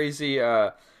pretty crazy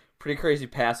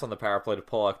pass on the power play to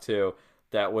Pulock too.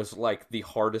 That was like the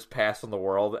hardest pass in the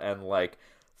world, and like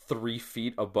 3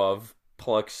 feet above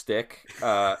Pulock's stick.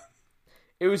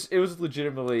 It was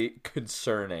legitimately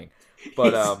concerning.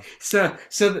 But so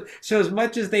as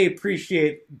much as they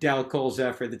appreciate Dal Cole's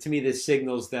effort, to me this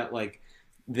signals that like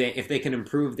if they can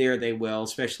improve there, they will,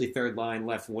 especially third line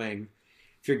left wing.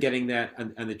 if you're getting that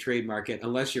on the trade market,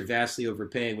 unless you're vastly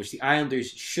overpaying, which the Islanders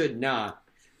should not.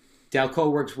 Dal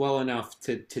Cole works well enough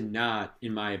to not,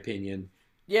 in my opinion,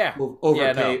 Yeah,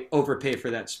 yeah, no. overpay for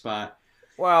that spot.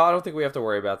 Well, I don't think we have to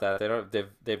worry about that. They don't.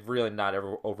 They've really not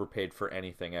ever overpaid for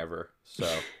anything ever. So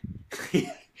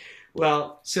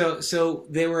Well, so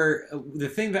they were the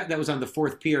thing that was on the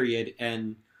fourth period,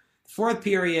 and fourth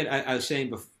period. I was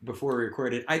saying before we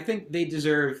recorded, I think they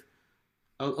deserve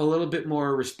a little bit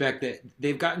more respect. That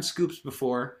they've gotten scoops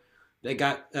before. They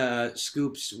got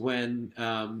scoops when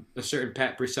a certain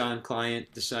Pat Brisson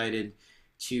client decided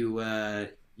to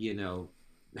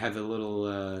have a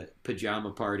little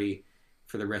pajama party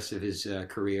for the rest of his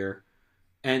career,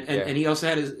 and he also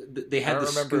had they had I don't the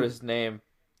remember scoop his name.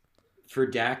 for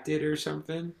Dacted or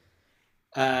something.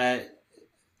 And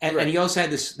Right. he also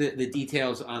had the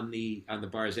details on the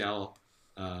Barzell.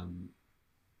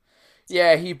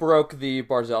 Yeah, he broke the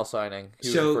Barzell signing. He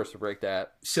was the So first to break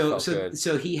that. so Felt so good.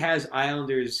 so he has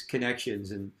Islanders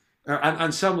connections, and or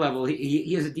on some level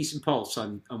he has a decent pulse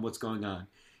on what's going on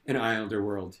in Islander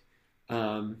world,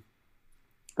 um,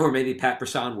 or maybe Pat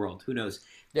Brisson world. Who knows?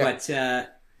 Yeah. But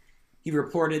he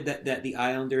reported that the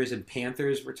Islanders and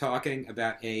Panthers were talking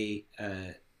about a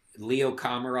Leo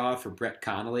Komarov for Brett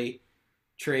Connolly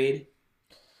trade.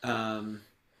 Um,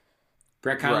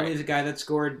 Brett Connolly Right. is a guy that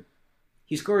scored.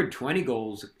 He scored 20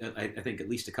 goals, I think, at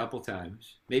least a couple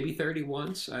times, maybe 30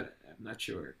 once. I'm not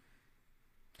sure,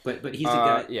 but he's a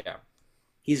guy. Yeah.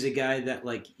 He's a guy that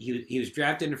like he was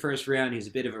drafted in the first round. He's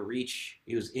a bit of a reach.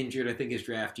 He was injured, I think, his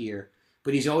draft year,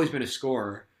 but he's always been a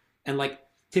scorer. And like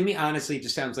to me, honestly, it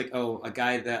just sounds like a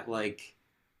guy that like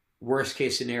worst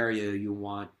case scenario you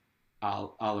want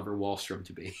Oliver Wallstrom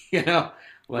to be.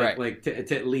 Right. Like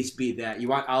to at least be that. You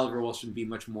want Oliver Wallstrom to be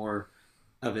much more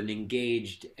of an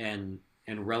engaged and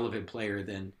relevant player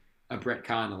than a Brett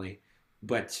Connolly.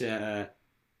 But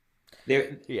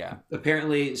there Yeah.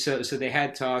 apparently so they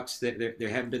had talks that they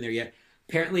haven't been there yet.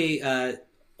 Apparently,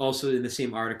 also in the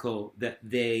same article that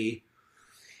they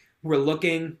were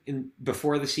looking in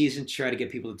before the season to try to get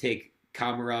people to take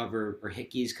Komarov or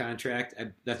Hickey's contract.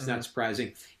 That's Mhm. not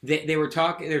surprising. They were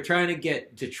talking. They're trying to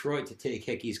get Detroit to take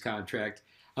Hickey's contract.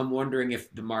 I'm wondering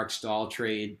if the Mark Stahl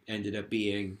trade ended up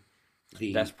being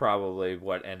That's the probably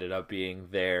what ended up being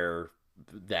that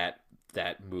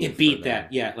move it for beat them.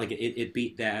 that. Yeah, like it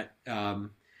beat that.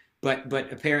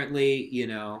 But apparently,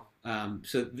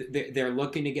 so they're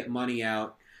looking to get money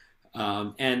out.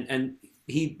 And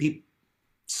he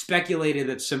speculated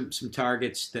that some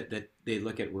targets that they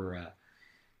look at were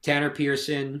Tanner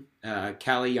Pearson,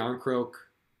 Callie Yarncroke.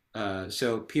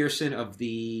 So Pearson of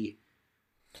the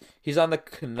He's on the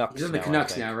he's Canucks on the now, I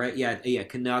Canucks now, think. right? Yeah,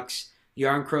 Canucks.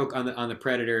 Yarncroke on the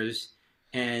Predators,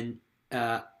 and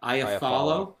Iafallo.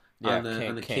 Iafallo Yeah, on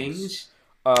the Kings.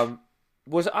 Kings.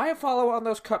 Was Iafallo on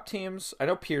those Cup teams? I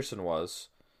know Pearson was.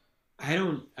 I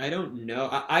don't know.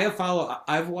 I follow.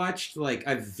 I've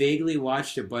vaguely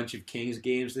watched a bunch of Kings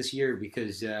games this year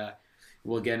because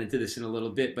we'll get into this in a little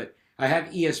bit. But I have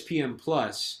ESPN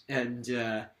Plus, and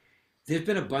there's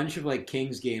been a bunch of like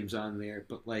Kings games on there.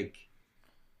 But like,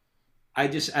 I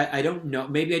don't know.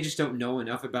 Maybe I just don't know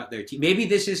enough about their team. Maybe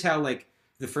this is how like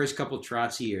the first couple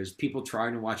Trotz years, people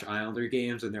trying to watch Islander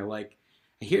games, and they're like,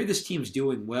 I hear this team's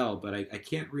doing well, but I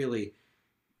can't really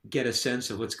get a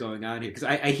sense of what's going on here because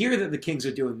I hear that the Kings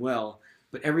are doing well,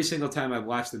 but every single time I've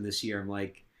watched them this year, I'm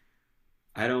like,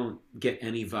 I don't get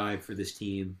any vibe for this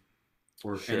team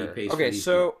or any Sure. pace for Okay, these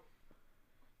people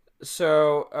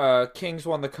so Kings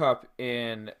won the Cup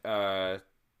in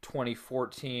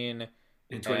 2014 in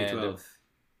and 2012.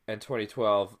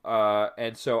 2012.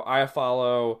 And so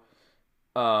Iafallo,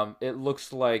 it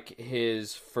looks like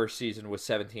his first season was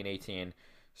 17-18,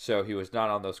 so he was not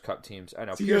on those Cup teams. I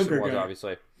know It's a Pearson younger was, guy.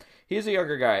 obviously. He's a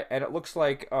younger guy, and it looks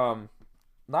like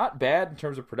not bad in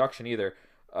terms of production either.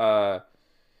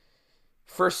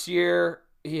 First year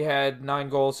he had 9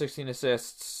 goals, 16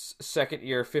 assists. Second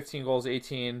year 15 goals,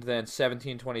 18, then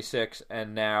 17, 26,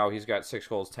 and now he's got 6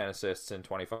 goals, 10 assists in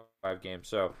 25 games.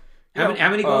 So How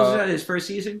many goals is that in his first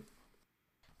season?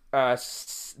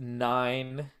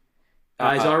 9.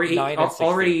 He's already 9 and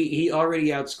 16. he already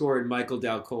outscored Michael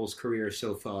Dal Cole's career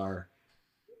so far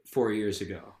 4 years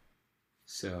ago.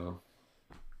 So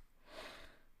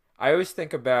I always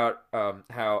think about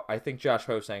how I think Josh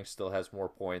Hosang still has more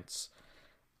points.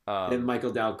 than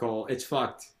Michael Dal Cole, it's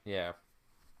fucked. Yeah.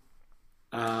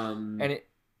 Um, And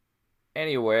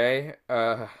anyway,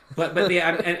 but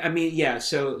yeah, I mean, yeah.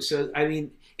 So I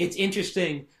mean, it's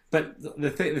interesting. But the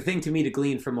thing to me to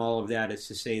glean from all of that is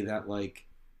to say that like,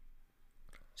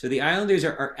 so the Islanders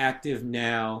are active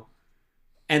now,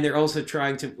 and they're also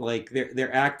trying to like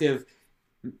they're active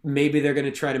maybe they're going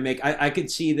to try to make. I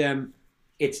could see them.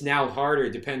 It's now harder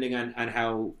depending on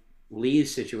how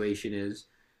Lee's situation is,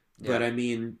 but Yeah, I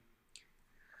mean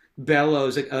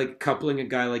Bellows, like coupling a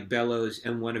guy like Bellows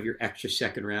and one of your extra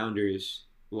second rounders,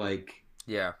 like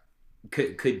yeah,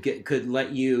 could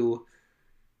let you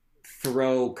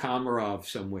throw Komarov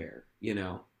somewhere,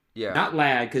 yeah. not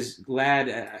Lad, because Lad,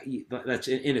 that's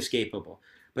inescapable.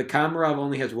 But Komarov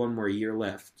only has one more year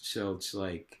left, so it's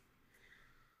like,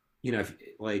 if,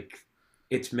 like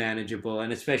it's manageable,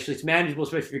 and especially it's manageable,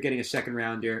 especially if you're getting a second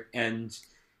rounder and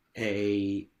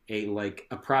a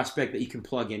prospect that you can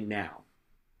plug in now,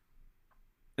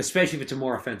 especially if it's a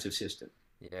more offensive system.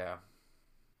 Yeah.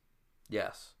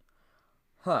 Yes.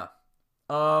 Huh.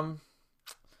 Um.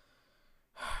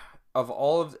 Of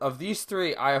all of these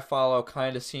three, Iafallo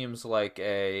kind of seems like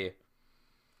a.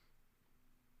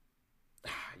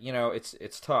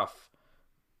 It's tough.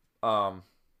 Um.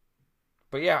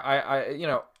 But yeah,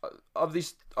 of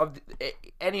these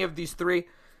any of these three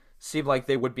seem like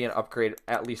they would be an upgrade,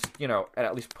 at least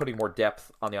at least putting more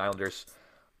depth on the Islanders.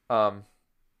 Um.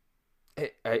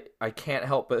 I can't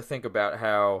help but think about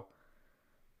how,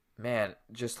 man,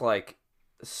 just like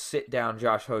sit down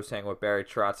Josh Hosang with Barry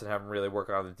Trotz and have him really work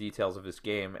on the details of his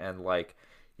game, and like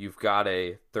you've got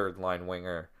a third line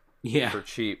winger Yeah, for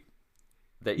cheap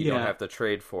that you don't yeah, have to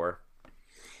trade for.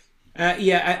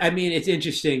 yeah. I mean, it's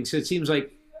interesting. So it seems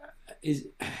like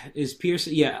is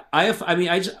Pearson? Yeah, I mean,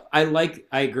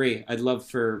 I agree. I'd love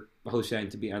for Hosang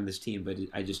to be on this team, but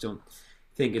I just don't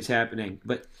think it's happening.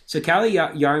 But so Callie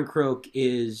Yarncroke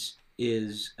is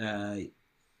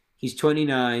he's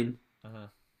 29, Uh-huh.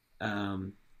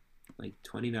 like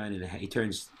 29 and a half. He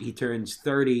turns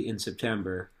 30 in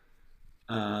September.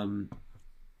 Um,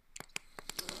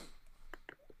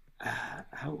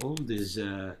 how old is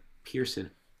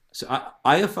Pearson? So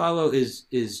Iafallo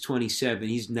is 27.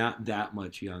 He's not that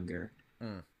much younger.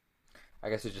 Mm. I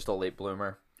guess it's just a late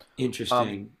bloomer. Um.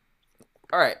 Interesting.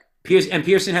 All right.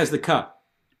 Pearson has the cup.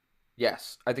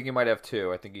 Yes, I think he might have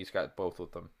two. I think he's got both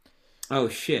of them. Oh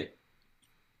shit!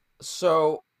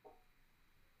 So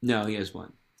No, he has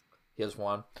one. he has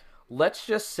one. Let's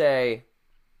just say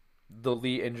the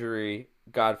Lee injury,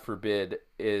 God forbid,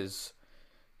 is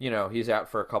he's out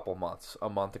for a couple months,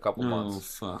 a couple Oh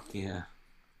months. fuck yeah!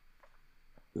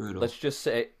 Brutal. Let's just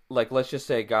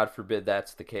say, God forbid,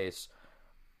 that's the case.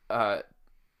 Uh,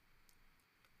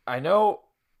 I know,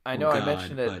 I Oh know, I god,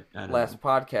 mentioned it but I don't know. last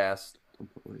podcast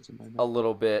Don't put words in my a mouth.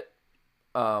 little bit.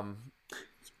 Um,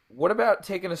 what about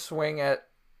taking a swing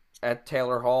at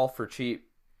Taylor Hall for cheap?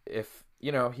 If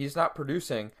he's not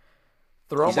producing,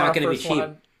 throw He's him on not a going to be first cheap.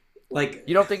 line. Like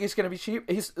You don't think he's going to be cheap?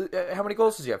 He's how many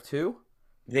goals does he have? Two.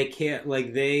 they can't.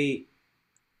 Like they.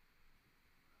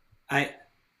 I.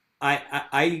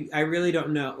 I really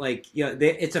don't know. Like,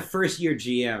 it's a first year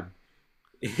GM.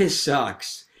 This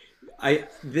sucks.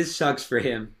 This sucks for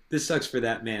him. This sucks for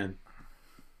that man.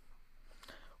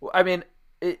 Well, I mean,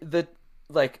 the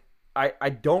like I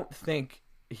don't think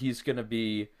he's going to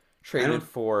be I traded don't.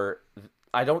 for.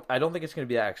 I don't think it's going to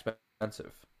be that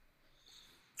expensive.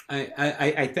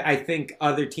 I think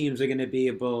other teams are going to be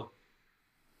able.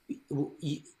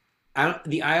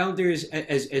 The Islanders,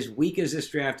 as weak as this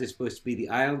draft is supposed to be, the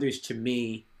Islanders to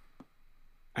me,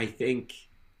 I think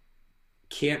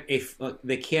can't if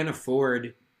they can't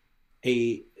afford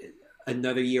a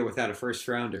another year without a first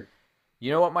rounder.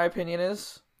 You know what my opinion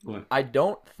is? What? I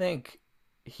don't think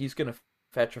he's going to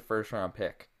fetch a first round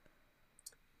pick.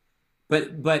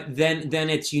 But then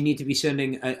it's you need to be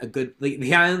sending a good. Like,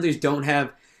 the Islanders don't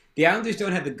have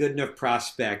a good enough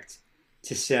prospect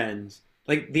to send.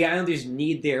 Like the Islanders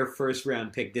need their first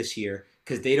round pick this year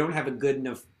because they don't have a good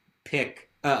enough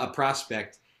a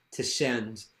prospect to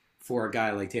send for a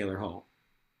guy like Taylor Hall.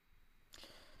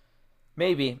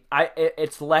 Maybe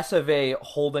it's less of a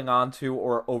holding on to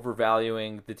or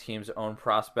overvaluing the team's own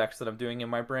prospects that I'm doing in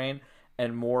my brain,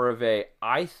 and more of a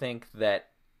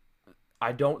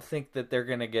I don't think that they're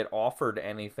going to get offered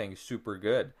anything super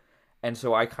good. And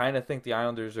so I kind of think the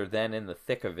Islanders are then in the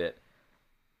thick of it.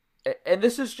 And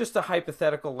this is just a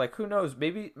hypothetical, like who knows,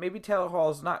 maybe Taylor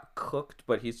Hall is not cooked,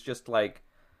 but he's just like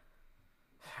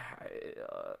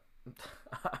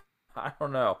I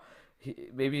don't know.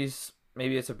 Maybe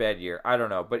it's a bad year. I don't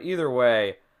know, but either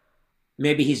way,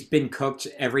 Maybe he's been cooked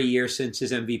every year since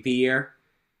his MVP year.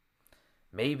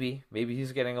 maybe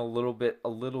he's getting a little bit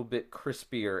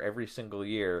crispier every single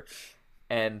year,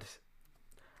 and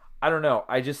I don't know.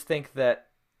 I just think that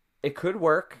it could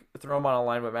work. Throw him on a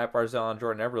line with Matt Barzal and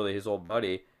Jordan Eberle, his old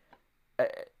buddy,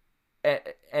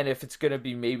 and if it's going to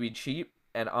be maybe cheap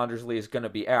and Anders Lee is going to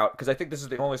be out, because I think this is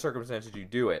the only circumstances you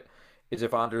do it. is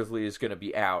if Anders Lee is going to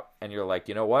be out, and you're like,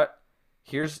 you know what?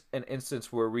 Here's an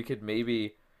instance where we could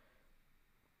maybe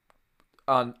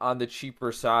on the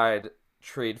cheaper side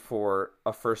trade for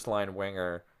a first line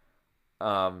winger,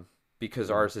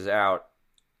 because ours is out,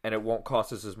 and it won't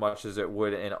cost us as much as it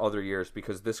would in other years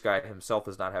because this guy himself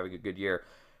is not having a good year.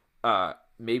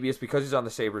 Maybe it's because he's on the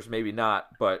Sabres, maybe not,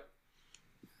 but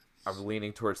I'm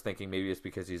leaning towards thinking maybe it's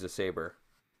because he's a Sabre.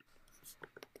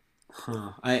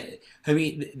 Huh. I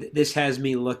mean, this has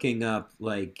me looking up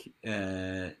like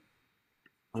I'm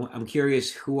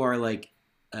curious who are like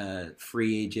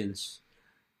free agents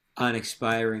on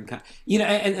expiring,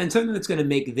 and something that's going to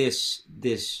make this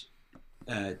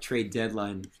trade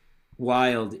deadline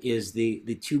wild is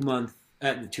the 2 month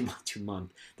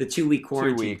the 2 week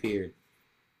quarantine period.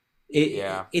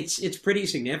 It's pretty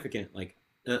significant.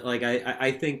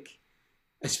 I think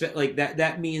like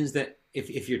that means that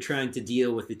if you're trying to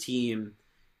deal with the team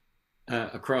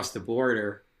across the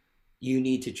border, you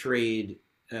need to trade.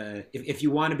 If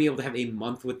you want to be able to have a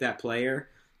month with that player,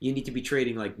 you need to be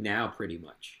trading like now, pretty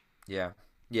much. Yeah.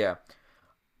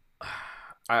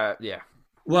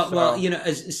 Well,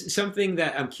 as something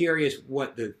that I'm curious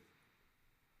what the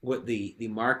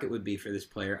market would be for this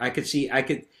player. I could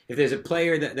if there's a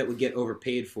player that would get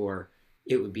overpaid for,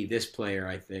 it would be this player,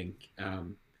 I think.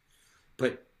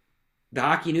 But the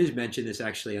Hockey News mentioned this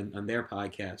actually on their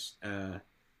podcast.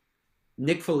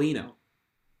 Nick Foligno.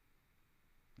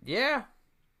 Yeah.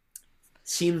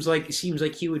 Seems like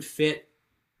he would fit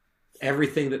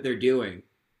everything that they're doing.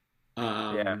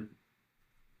 And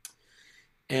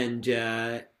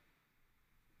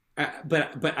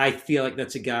but I feel like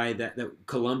that's a guy that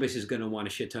Columbus is going to want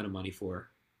a shit ton of money for.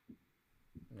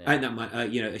 Yeah. Not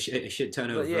money, a shit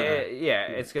ton of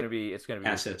it's going to be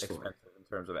assets expensive in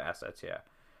terms of assets, yeah.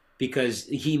 Because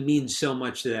he means so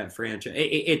much to that franchise.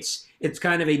 It's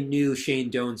kind of a new Shane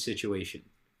Doan situation.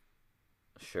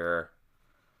 Sure.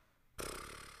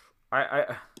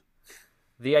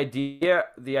 The idea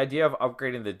of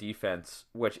upgrading the defense,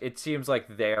 which it seems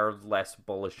like they're less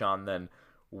bullish on than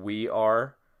we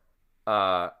are,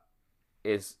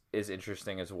 is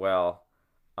interesting as well.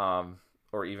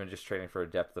 Or even just trading for a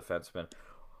depth defenseman.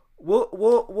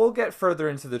 We'll get further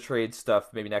into the trade stuff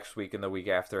maybe next week and the week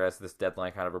after as this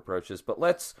deadline kind of approaches. But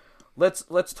let's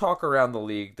talk around the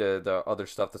league, the other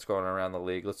stuff that's going on around the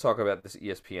league. Let's talk about this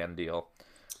ESPN deal.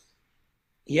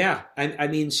 Yeah, I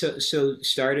mean, so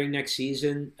starting next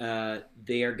season,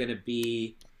 they are going to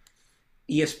be.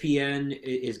 ESPN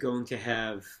is going to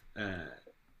have.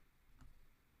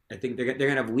 I think they're going to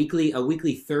have a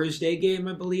weekly Thursday game.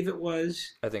 I believe it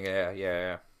was. I think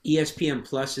yeah. ESPN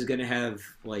Plus is going to have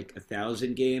like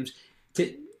 1,000 games.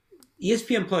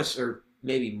 ESPN Plus, or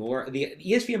maybe more. The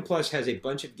ESPN Plus has a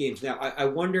bunch of games now. I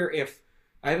wonder if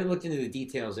I haven't looked into the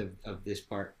details of this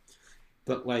part.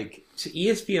 But like, so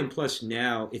ESPN Plus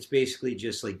now, it's basically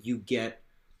just like you get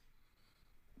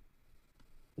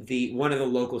one of the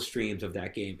local streams of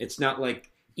that game. It's not like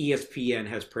ESPN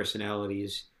has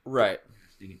personalities. Right.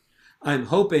 I'm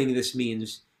hoping this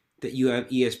means that you have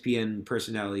ESPN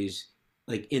personalities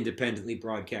like independently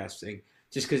broadcasting,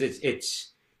 just because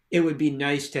it would be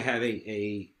nice to have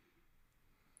a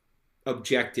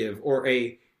objective or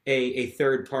a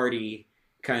third party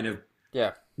kind of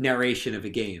narration of a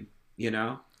game.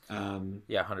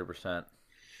 100%.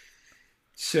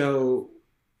 So,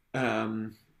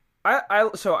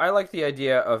 I like the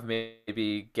idea of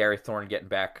maybe Gary Thorne getting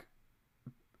back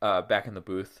in the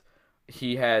booth.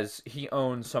 He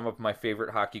owns some of my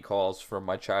favorite hockey calls from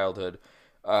my childhood,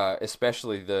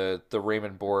 especially the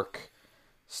Raymond Bourque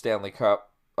Stanley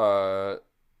Cup. When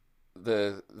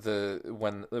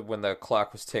the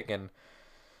clock was ticking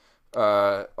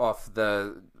off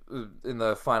in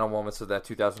the final moments of that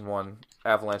 2001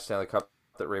 Avalanche Stanley Cup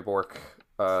that Ray Bourque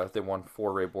they won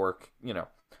for Ray Bourque,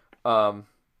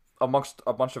 amongst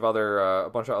a bunch of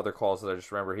other calls that I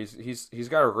just remember. He's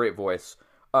got a great voice.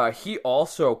 He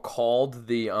also called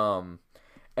the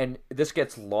and this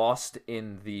gets lost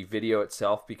in the video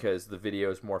itself because the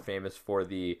video is more famous for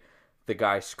the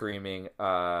guy screaming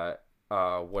what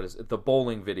is it, the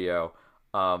bowling video,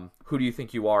 who do you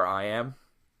think you are, I am?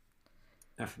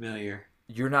 Not familiar.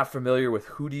 You're not familiar with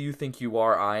Who Do You Think You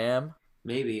Are, I Am?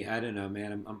 Maybe. I don't know,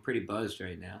 man. I'm pretty buzzed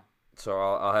right now. So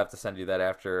I'll have to send you that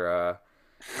after.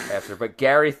 But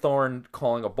Gary Thorne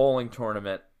calling a bowling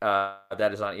tournament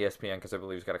that is on ESPN because I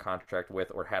believe he's got a contract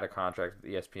with or had a contract with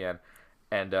ESPN,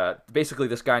 and basically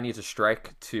this guy needs a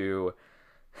strike to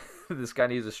win this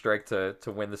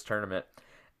tournament,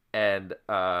 and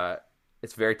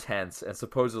it's very tense. And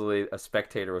supposedly a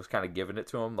spectator was kind of giving it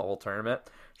to him the whole tournament,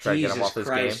 trying to get him off his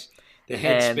game. The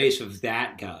And headspace of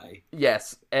that guy.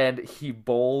 yes, and he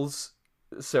bowls,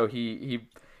 so he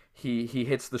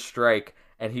hits the strike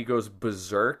and he goes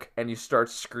berserk and he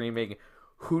starts screaming,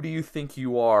 "Who do you think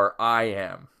you are? I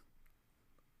am."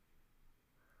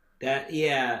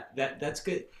 That's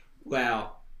good.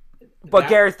 Wow. But That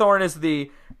Gary Thorne is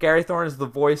the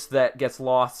voice that gets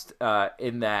lost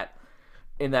in that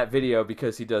video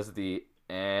because he does the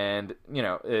and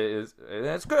is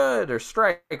that's good or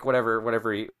strike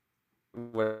whatever he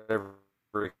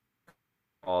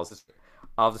calls.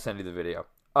 I'll just send you the video.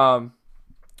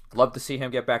 Love to see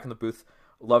him get back in the booth.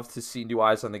 Love to see new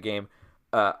eyes on the game.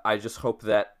 I just hope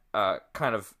that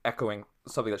kind of echoing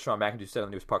something that Sean McIntyre said on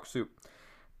the news Puck Soup.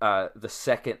 The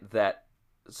second that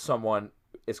someone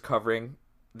is covering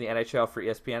the NHL for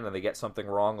ESPN and they get something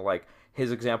wrong, like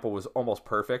his example was almost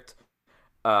perfect.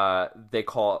 They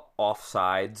call it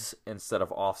offsides instead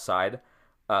of offside.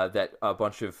 That a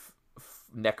bunch of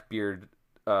neckbeard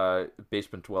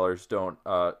basement dwellers don't,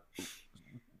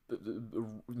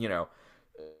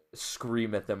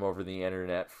 scream at them over the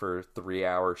internet for 3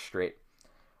 hours straight.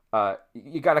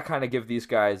 You got to kind of give these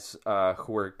guys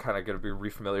who are kind of going to be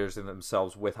refamiliarizing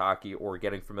themselves with hockey or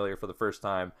getting familiar for the first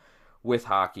time with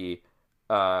hockey,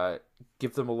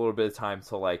 give them a little bit of time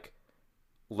to like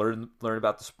learn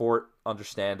about the sport,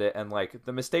 understand it, and like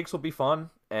the mistakes will be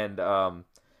fun, and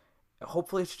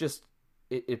hopefully it's just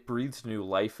it breathes new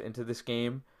life into this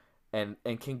game, and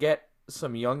can get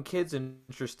some young kids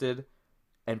interested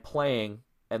and playing,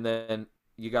 and then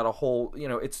you got a whole,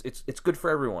 it's good for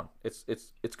everyone. It's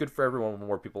good for everyone when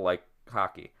more people like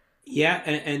hockey. Yeah,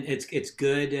 and it's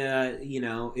good.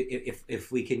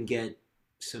 If we can get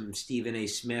some Stephen A.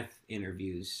 Smith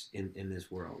interviews in this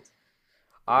world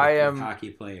with hockey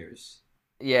players.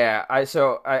 Yeah, I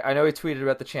know he tweeted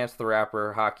about the Chance the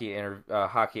Rapper hockey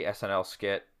SNL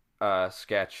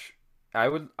sketch.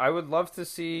 I would love to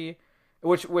see,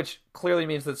 which clearly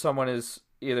means that someone is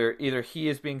either he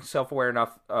is being self-aware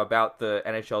enough about the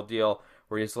NHL deal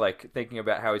where he's like thinking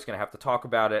about how he's going to have to talk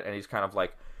about it, and he's kind of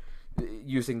like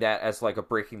using that as like a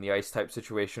breaking the ice type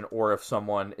situation, or if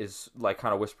someone is like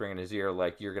kind of whispering in his ear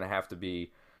like you're going to have to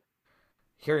be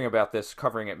hearing about this,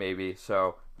 covering it maybe.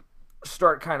 So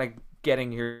start kind of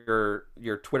getting your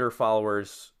Twitter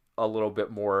followers a little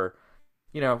bit more,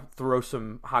 throw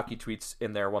some hockey tweets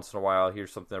in there once in a while.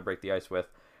 Here's something to break the ice with.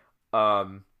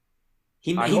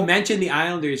 He mentioned the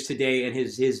Islanders today in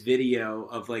his video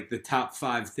of like the top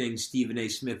 5 things Stephen A.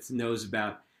 Smith knows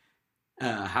about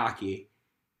hockey.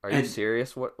 Are you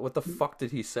serious? What the fuck did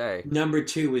he say? Number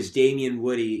 2 was Damian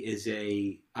Woody is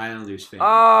a Islanders fan.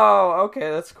 Oh,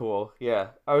 okay, that's cool. Yeah,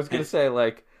 I was gonna say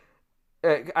like,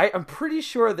 I'm pretty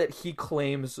sure that he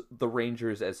claims the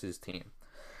Rangers as his team.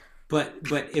 But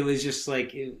it was just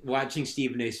like watching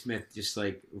Stephen A. Smith just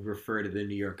like refer to the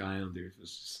New York Islanders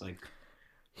was just like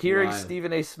hearing wild.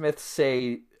 Stephen A. Smith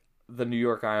say the New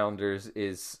York Islanders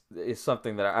is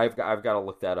something that I've got to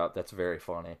look that up. That's very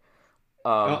funny.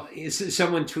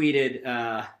 Someone tweeted,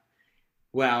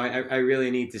 "Wow, I really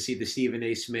need to see the Stephen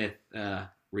A. Smith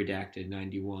redacted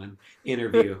 91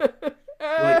 interview."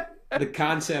 Like the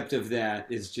concept of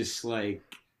that is just like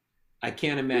I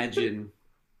can't imagine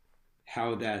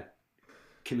how that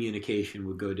communication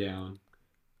would go down.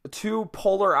 2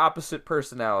 polar opposite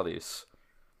personalities.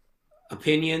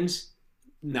 Opinions,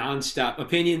 nonstop.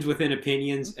 Opinions within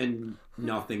opinions and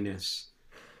nothingness.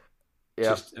 Yep.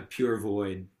 Just a pure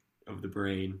void of the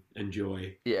brain and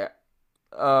joy. Yeah.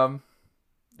 You're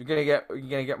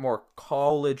gonna get more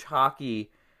college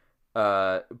hockey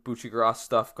Bucci Gross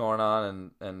stuff going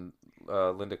on and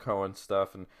Linda Cohen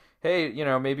stuff, and hey,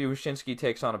 maybe Wyshynski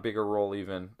takes on a bigger role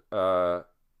even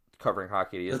covering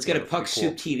hockey. Let's get a Puck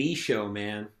Soup TV show,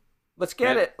 man. Let's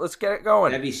get it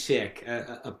going. That'd be sick.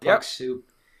 A Puck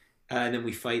Soup, and then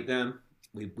we fight them.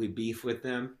 We beef with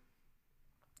them.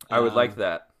 I would like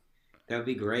that. That would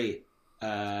be great.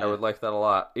 I would like that a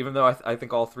lot. Even though I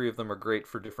think all 3 of them are great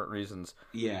for different reasons.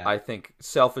 Yeah. I think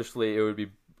selfishly it would be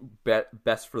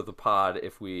best for the pod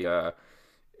if we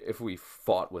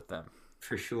fought with them.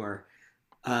 For sure.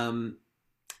 And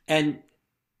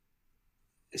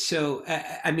so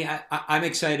I mean I'm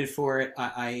excited for it.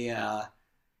 I'm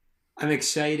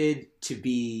excited to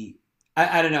be.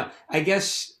 I don't know. I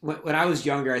guess when I was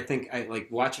younger, I think I like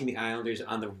watching the Islanders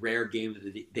on the rare game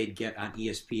that they'd get on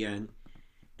ESPN.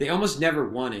 They almost never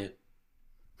won it,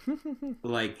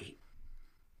 like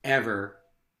ever,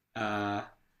 and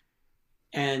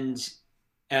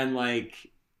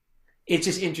like it's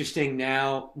just interesting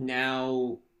now.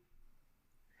 Now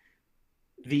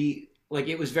the like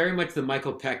it was very much the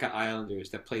Michael Pekka Islanders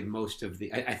that played most of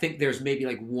the. I think there's maybe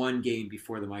like one game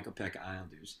before the Michael Pekka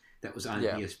Islanders that was on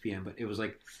ESPN, but it was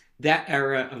like that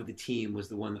era of the team was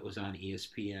the one that was on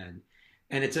ESPN,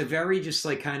 and it's a very just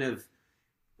like kind of,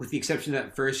 with the exception of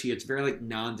that first year, it's very like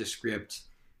nondescript,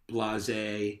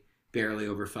 blasé, barely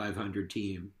over 500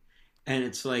 team, and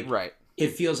it's like Right.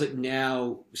 it feels like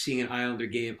now seeing an Islander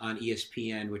game on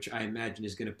ESPN, which I imagine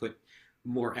is going to put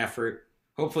more effort.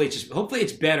 Hopefully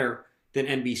it's better than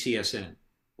NBCSN.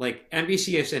 Like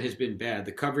NBCSN has been bad.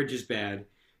 The coverage is bad.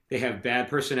 They have bad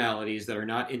personalities that are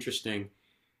not interesting.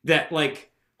 That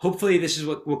like hopefully this is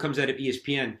what comes out of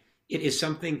ESPN. It is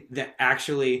something that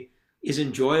actually is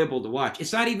enjoyable to watch.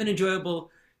 It's not even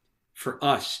enjoyable for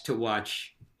us to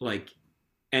watch like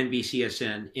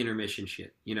NBCSN intermission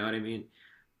shit. You know what I mean?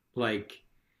 Like,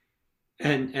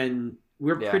 and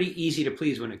we're pretty easy to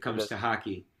please when it comes to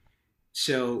hockey.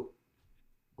 So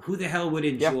who the hell would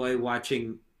enjoy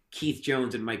watching Keith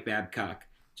Jones and Mike Babcock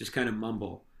just kind of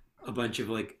mumble a bunch of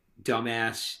like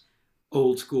dumbass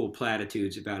old school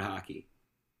platitudes about hockey?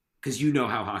 Because you know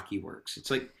how hockey works. It's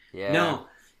like, no,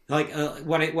 like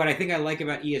what I think I like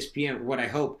about ESPN, what I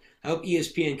hope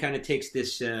ESPN kind of takes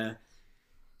this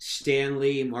Stan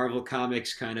Lee, Marvel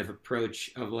Comics kind of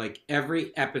approach of like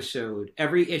every episode,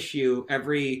 every issue,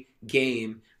 every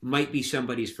game might be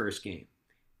somebody's first game.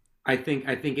 I think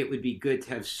it would be good to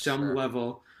have some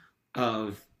level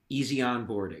of easy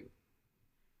onboarding.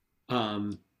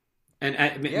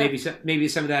 Maybe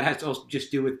some of that has to also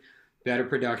just do with better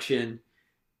production.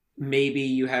 Maybe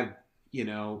you have,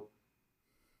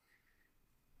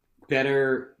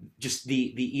 better, just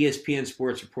the ESPN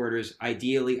sports reporters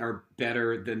ideally are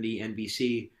better than the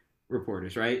NBC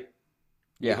reporters, right?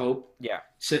 Yeah. You hope? Yeah.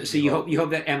 So you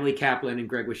hope that Emily Kaplan and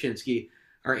Greg Wyshynski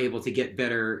are able to get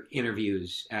better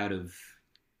interviews out of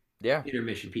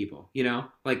intermission people,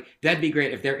 like that'd be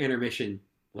great if their intermission,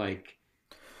 like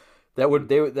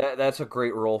that's a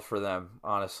great role for them,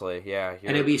 honestly. Yeah.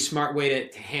 And it'd be a smart way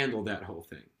to handle that whole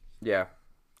thing. Yeah.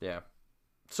 Yeah.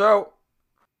 So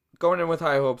going in with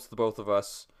high hopes, the both of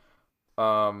us,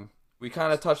 we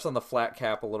kind of touched on the flat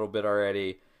cap a little bit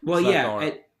already. Well,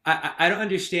 so I don't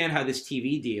understand how this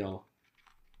TV deal,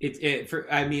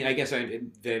 I guess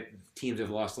the teams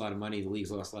have lost a lot of money. The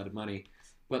league's lost a lot of money.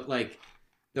 But, like,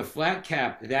 the flat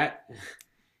cap, that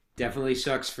definitely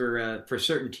sucks for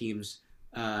certain teams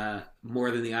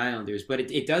more than the Islanders. But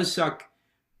it does suck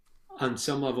on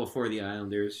some level for the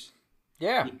Islanders.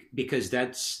 Yeah. Because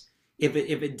that's, if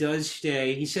it does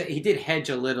stay, he said he did hedge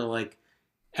a little, like,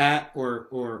 at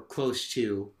or close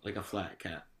to, like, a flat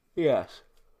cap. Yes.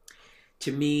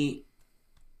 To me,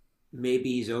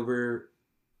 maybe he's overselling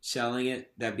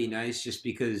it. That'd be nice, just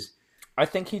because I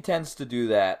think he tends to do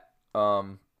that.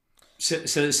 So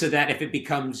that if it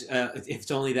becomes, if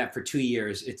it's only that for 2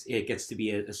 years, it gets to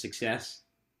be a success.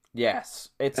 Yes,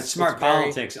 that's smart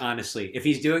politics. Honestly, if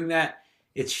he's doing that,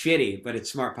 it's shitty, but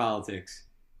it's smart politics.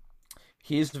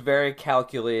 He's very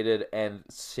calculated and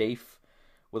safe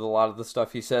with a lot of the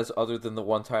stuff he says, other than the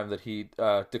one time that he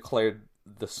declared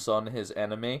the sun his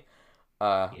enemy.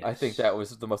 Yes. I think that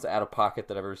was the most out of pocket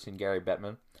that I've ever seen Gary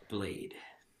Bettman. Blade.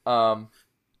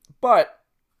 But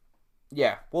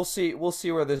yeah, we'll see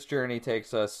where this journey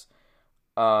takes us.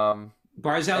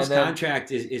 Barzal's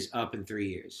contract is up in 3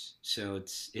 years, so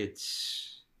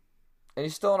it's. And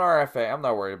he's still an RFA. I'm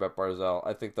not worried about Barzal.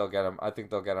 I think they'll get him. I think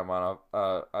they'll get him on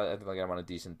a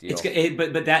decent deal.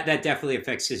 But that definitely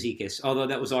affects Cizikas. Although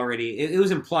that was already, it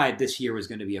was implied this year was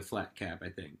going to be a flat cap. I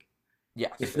think.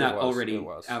 Yes, if not already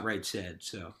outright said.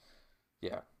 So.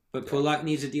 Yeah. But Pulock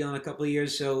needs a deal in a couple of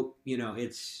years, so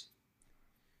it's.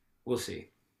 We'll see.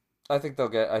 I think they'll.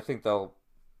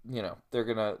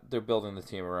 They're building the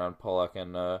team around Pulock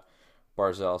and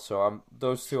Barzal. So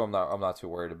those two I'm not too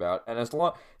worried about. And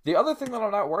the other thing that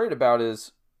I'm not worried about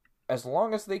is, as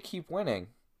long as they keep winning,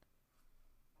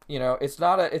 it's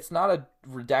not a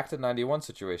redacted 91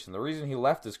 situation. The reason he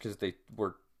left is because they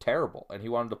were terrible and he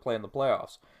wanted to play in the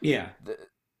playoffs. Yeah.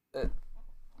 The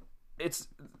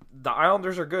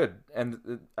Islanders are good,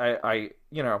 and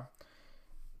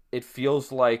it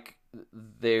feels like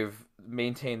they've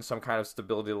maintained some kind of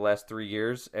stability the last 3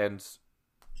 years, and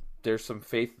there's some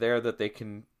faith there that they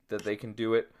can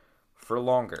do it for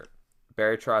longer.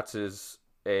 Barry Trotz is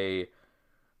an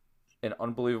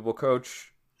unbelievable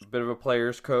coach, a bit of a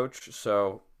player's coach,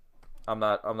 so I'm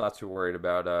not too worried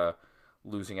about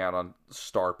losing out on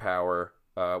star power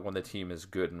when the team is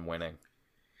good and winning.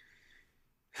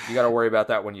 You got to worry about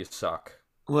that when you suck.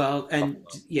 Well, and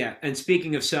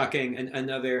speaking of sucking,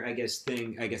 another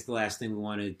the last thing we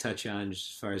want to touch on,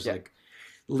 just as far as like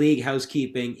league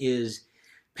housekeeping, is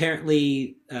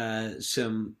apparently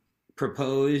some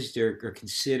proposed or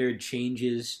considered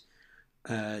changes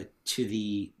to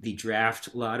the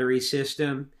draft lottery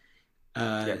system.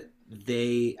 Uh, Yep.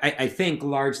 I think,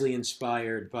 largely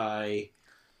inspired by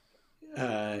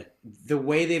the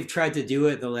way they've tried to do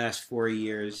it the last 4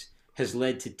 years has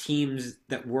led to teams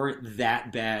that weren't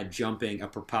that bad jumping a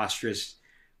preposterous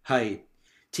height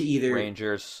to either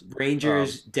Rangers,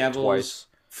 Rangers, Devils, twice.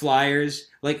 Flyers.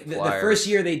 Like the first Flyers.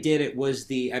 year they did it was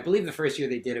I believe the first year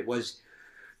they did it was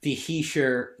the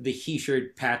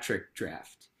Heischer Patrick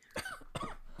draft.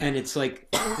 And it's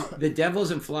like the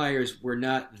Devils and Flyers were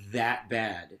not that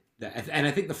bad. And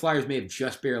I think the Flyers may have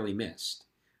just barely missed.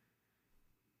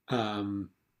 Um,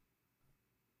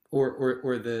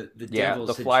 or the Yeah,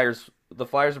 Devils The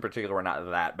Flyers in particular were not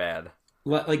that bad.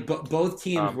 like both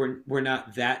teams Um, were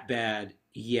not that bad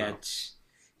yet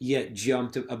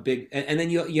jumped a big, and then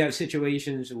you have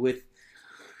situations with,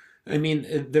 I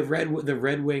mean, the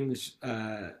Red Wings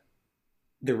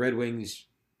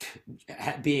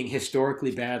being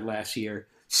historically bad last year,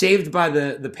 saved by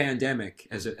the pandemic,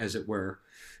 as it were,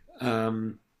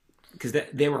 because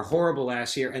they were horrible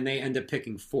last year and they end up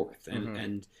picking fourth,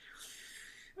 and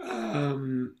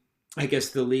I guess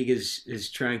the league is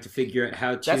trying to figure out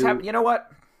how that's to. You know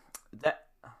what? That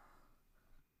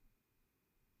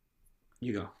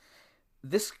You go.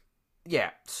 this,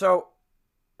 yeah. So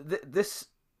this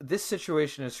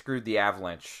situation has screwed the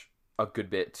Avalanche a good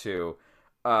bit too.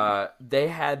 They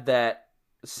had that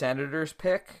Senators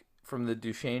pick from the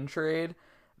Duchesne trade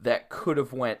that could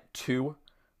have went two,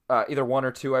 either one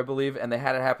or two, I believe, and they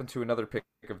had it happen to another pick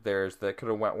of theirs that could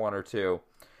have went one or two,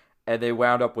 and they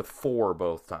wound up with four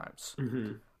both times.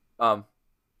 Mm-hmm.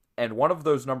 And one of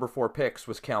those number four picks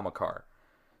was Cale Makar.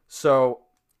 So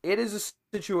it is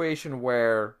a situation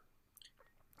where,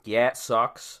 yeah, it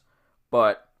sucks,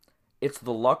 but it's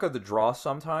the luck of the draw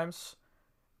sometimes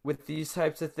with these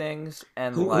types of things.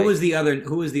 And Who was the other?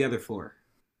 Who was the other four?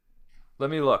 let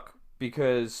me look,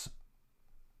 because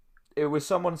it was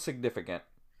someone significant.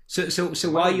 So It might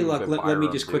while have you even look, been let me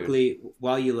Byram, just dude. quickly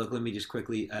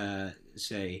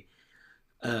say.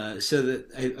 So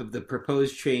of the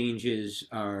proposed changes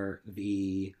are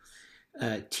the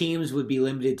teams would be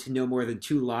limited to no more than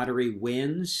 2 lottery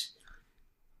wins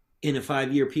in a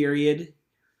 5-year period.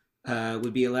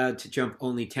 Would be allowed to jump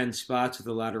only 10 spots with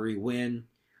a lottery win,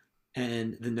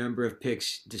 and the number of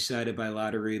picks decided by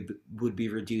lottery would be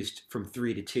reduced from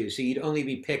 3 to 2. So you'd only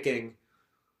be picking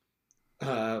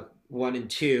 1 and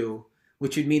 2,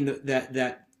 which would mean that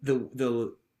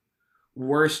the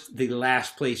worst the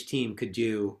last place team could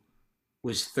do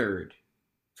was third,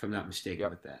 if I'm not mistaken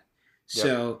Yep. with that.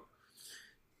 Yep.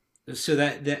 So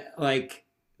that like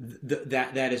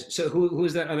that is, so who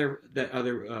is that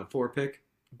other 4 pick?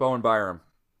 Bowen Byram.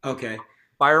 Okay,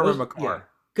 Byram those, and Makar. yeah,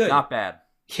 good, Not bad.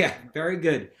 yeah, very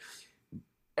good.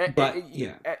 But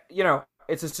yeah, You know,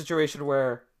 it's a situation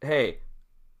where, hey,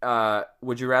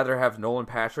 would you rather have Nolan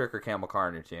Patrick or Cale Makar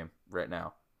on your team right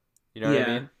now? You know what I yeah.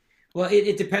 mean? Well,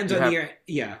 it depends You on have the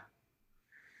yeah.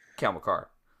 Cale Makar.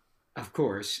 Of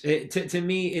course, to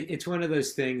me, it's one of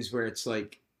those things where it's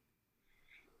like,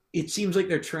 it seems like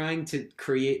they're trying to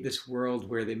create this world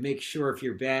where they make sure if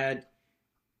you're bad,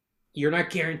 you're not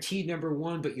guaranteed number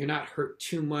one, but you're not hurt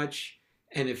too much.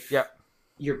 And if Yep.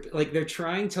 you're like, they're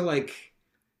trying to like,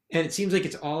 and it seems like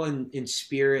it's all in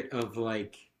spirit of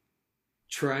like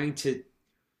trying to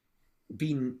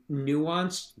be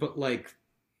nuanced, but like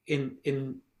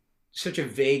in such a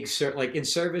vague, like in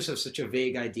service of such a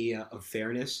vague idea of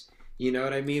fairness. You know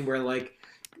what I mean? Where like,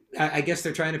 I guess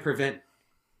they're trying to prevent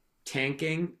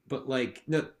tanking, but like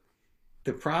the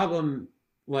problem,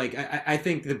 like I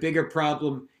think the bigger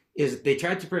problem is they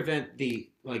tried to prevent they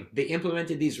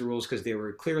implemented these rules because they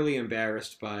were clearly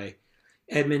embarrassed by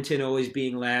Edmonton always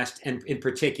being last, and in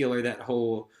particular that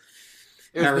whole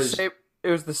It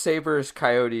was the Sabres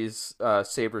Coyotes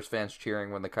Sabres fans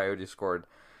cheering when the Coyotes scored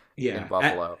in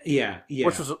Buffalo, yeah,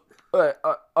 which was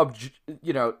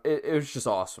you know, it was just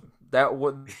awesome.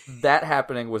 That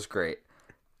happening was great.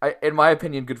 In my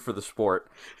opinion, good for the sport.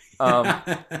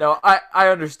 No, I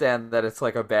understand that it's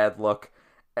like a bad look.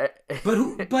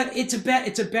 but it's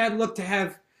a bad look to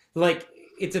have, like,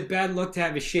 it's a bad look to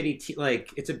have a shitty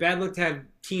like, it's a bad look to have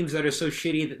teams that are so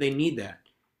shitty that they need that.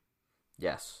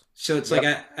 Yes. So it's Yep.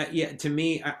 like yeah, to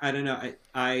me, I don't know,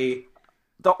 I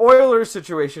The Oilers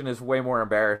situation is way more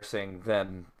embarrassing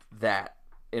than that,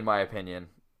 in my opinion.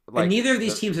 Like, and neither of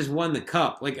these teams has won the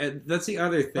cup. Like, that's the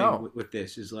other thing No. with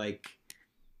this is like,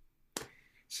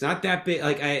 it's not that big.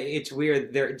 Like, it's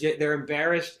weird. They're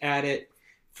embarrassed at it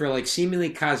for like seemingly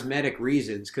cosmetic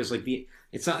reasons, because like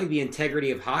it's not like the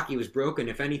integrity of hockey was broken.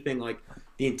 If anything, like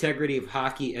the integrity of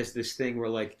hockey as this thing where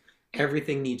like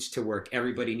everything needs to work,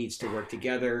 everybody needs to work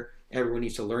together, everyone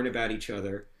needs to learn about each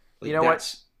other. Like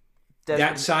what?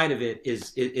 that side of it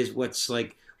is what's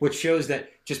like what shows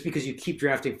that just because you keep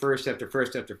drafting first after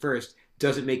first after first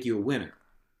doesn't make you a winner.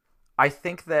 I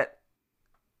think that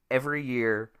every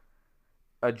year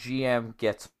a GM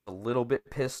gets a little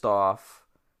bit pissed off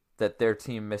that their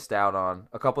team missed out on.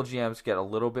 A couple GMs get a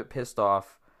little bit pissed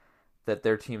off that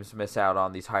their teams miss out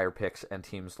on these higher picks, and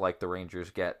teams like the Rangers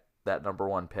get that number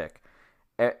one pick.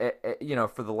 For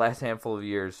the last handful of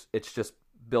years, it's just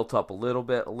built up a little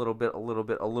bit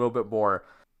more,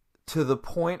 to the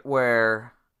point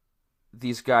where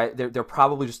these guys, they're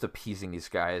probably just appeasing these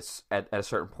guys at a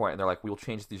certain point, and they're like, we'll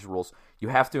change these rules. You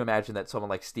have to imagine that someone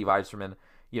like Steve Yzerman,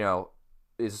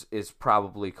 is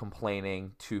probably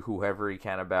complaining to whoever he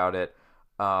can about it.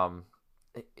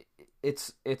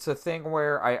 It's a thing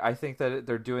where I think that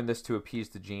they're doing this to appease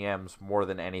the GMs more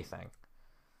than anything.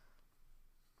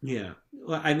 Yeah,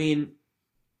 well, I mean,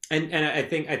 and I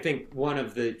think one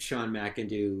of the Sean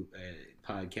McIndoe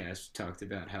podcasts talked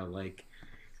about how like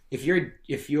if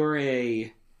you're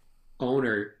a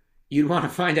owner, you'd want to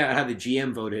find out how the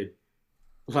GM voted,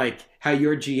 like how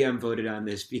your GM voted on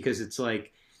this, because it's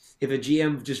like if a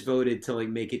GM just voted to like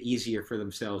make it easier for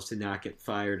themselves to not get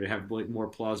fired or have like more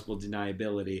plausible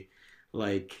deniability,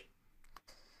 like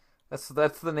that's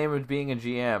the name of being a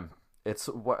GM. It's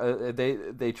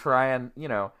they try and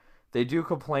they do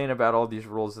complain about all these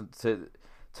rules to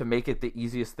make it the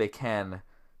easiest they can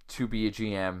to be a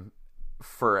GM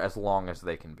for as long as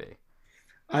they can be.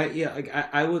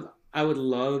 I would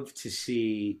love to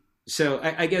see. So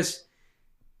I guess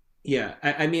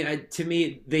I mean to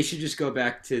me they should just go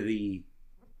back to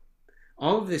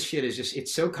all of this shit is just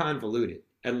it's so convoluted,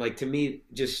 and like to me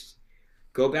just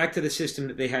go back to the system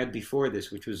that they had before this,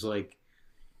 which was like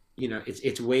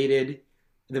it's weighted.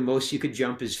 The most you could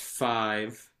jump is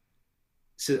 5.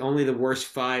 So only the worst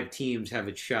 5 teams have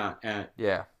a shot at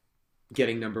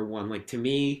getting number 1. Like to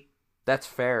me, that's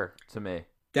fair to me.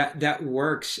 That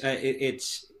works. It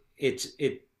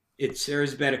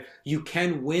serves better. You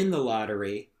can win the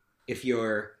lottery if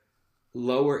you're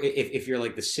lower. If you're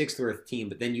like the 6th worst team,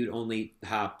 but then you'd only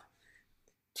hop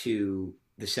to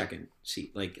the 2nd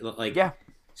seat. Like yeah.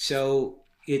 So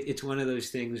it's one of those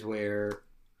things where.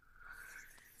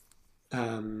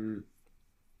 I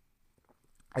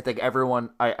think everyone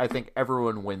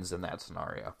wins in that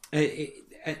scenario.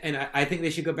 And I think they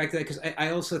should go back to that, because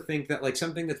I also think that like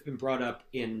something that's been brought up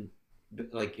in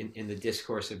the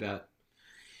discourse about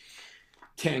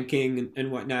tanking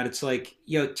and whatnot, it's like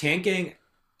tanking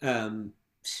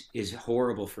is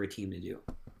horrible for a team to do.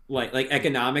 Like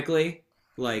economically,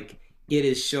 like it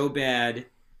is so bad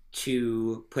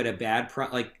to put a bad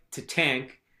to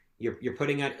tank. You're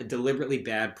putting out a deliberately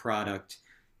bad product.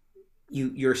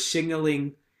 You're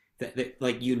signaling that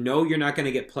like you're not going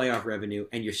to get playoff revenue,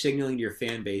 and you're signaling to your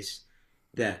fan base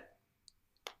that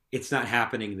it's not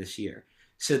happening this year.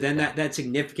 So then that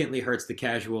significantly hurts the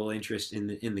casual interest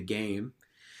in the game,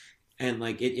 and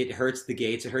like it hurts the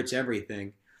gates, it hurts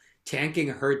everything. Tanking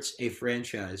hurts a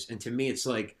franchise, and to me, it's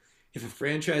like if a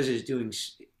franchise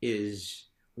is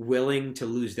willing to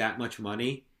lose that much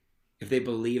money, if they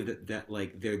believe that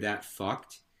like they're that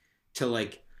fucked, to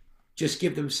like just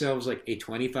give themselves like a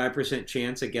 25%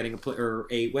 chance at getting a play, or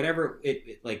a whatever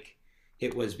it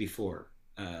was before.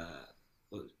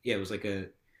 It was like a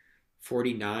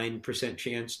 49%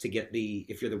 chance to get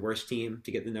if you're the worst team,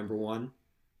 to get the number 1.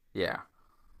 Yeah.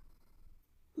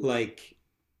 Like,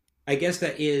 I guess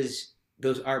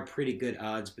those are pretty good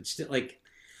odds, but still, like,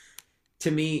 to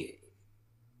me,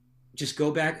 just go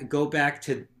back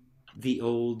to the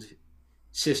old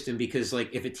system, because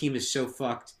like if a team is so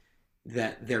fucked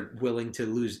that they're willing to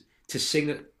lose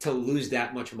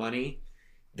that much money,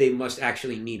 they must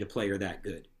actually need a player that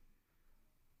good.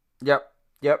 Yep.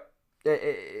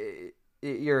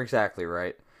 You're exactly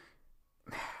right.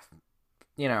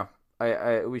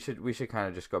 We should kind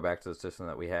of just go back to the system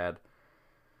that we had.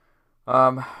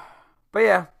 But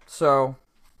yeah, so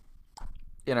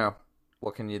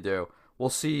what can you do? We'll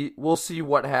see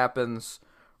what happens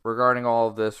regarding all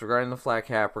of this, regarding the flat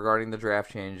cap, regarding the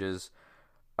draft changes.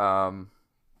 Coming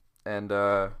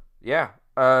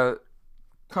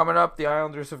up, the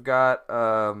Islanders have got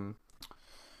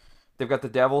they've got the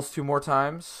Devils 2 more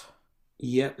times.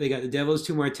 Yep, they got the Devils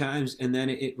 2 more times, and then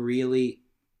it really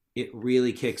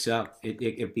kicks up.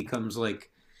 It becomes like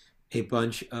a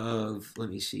bunch of, let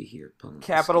me see here,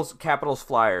 Capitals,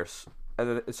 Flyers.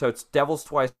 So it's Devils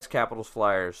twice, Capitals,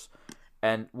 Flyers,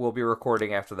 and we'll be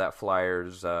recording after that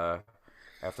Flyers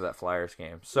after that Flyers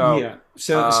game. So Yeah.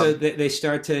 So they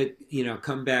start to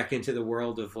come back into the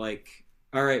world of like,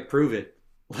 all right, prove it.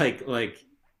 Like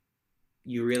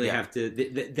you really yeah, have to.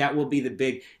 That will be the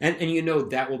big and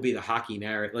that will be the hockey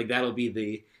narrative. Like that'll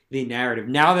be the narrative.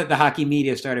 Now that the hockey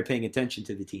media started paying attention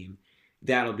to the team,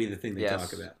 that'll be the thing they talk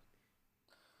yes. about.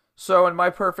 So in my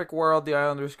perfect world, the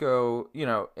Islanders go,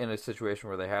 in a situation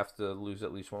where they have to lose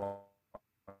at least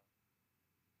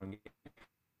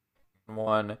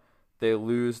one. They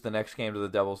lose the next game to the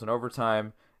Devils in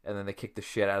overtime, and then they kick the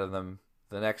shit out of them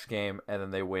the next game, and then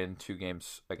they win 2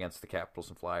 games against the Capitals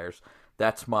and Flyers.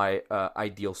 That's my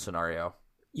ideal scenario.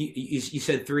 You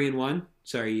said 3-1.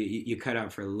 Sorry, you cut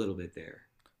out for a little bit there.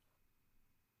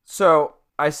 So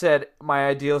I said my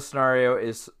ideal scenario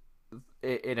is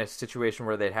in a situation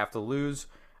where they'd have to lose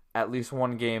at least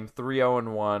one game,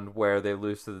 3-0-1, where they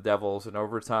lose to the Devils in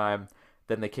overtime.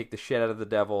 Then they kick the shit out of the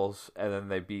Devils, and then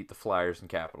they beat the Flyers and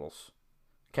Capitals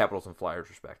and Flyers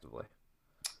respectively.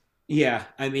 Yeah,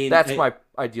 I mean That's my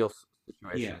ideal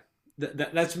yeah,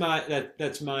 situation.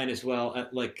 that's mine as well.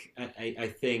 I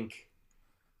think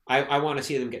I want to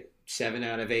see them get 7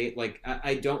 out of 8. Like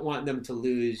I don't want them to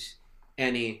lose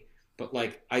any, but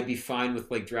like I'd be fine with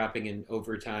like dropping an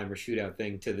overtime or shootout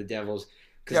thing to the Devils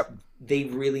because Yep. they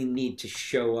really need to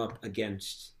show up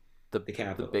against The the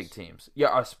the big Capitals. teams.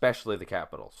 Yeah, especially the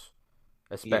Capitals.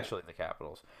 Yeah, Especially the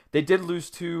Capitals. They did lose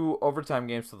 2 overtime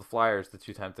games to the Flyers the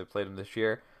 2 times they played them this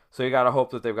year. So you got to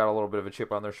hope that they've got a little bit of a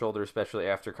chip on their shoulder, especially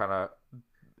after kind of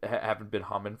haven't been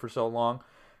humming for so long.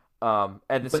 And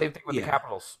the same but thing with the yeah,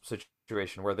 Capitals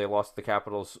situation where they lost the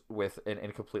Capitals with an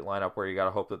incomplete lineup where you got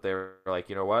to hope that they're like,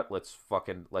 you know what, let's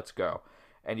go.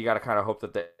 And you got to kind of hope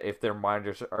that if their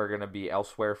minds are going to be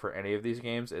elsewhere for any of these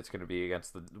games, it's going to be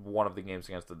against one of the games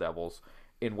against the Devils.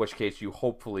 In which case, you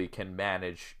hopefully can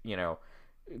manage,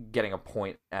 getting a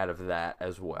point out of that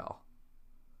as well.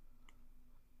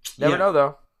 Never yeah, know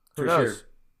though. Who for sure. knows?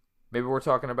 Maybe we're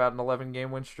talking about an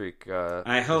 11-game win streak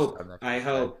I this hope. time next I time.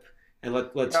 hope. And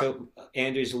let's Yep. hope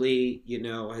Anders Lee,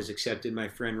 has accepted my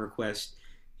friend request.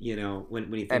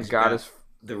 When he And thinks God about is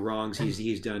the wrongs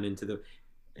he's done into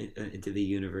the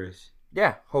universe.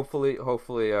 yeah. Hopefully,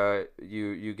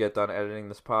 you get done editing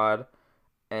this pod,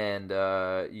 and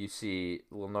you see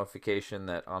a little notification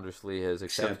that Anders Lee has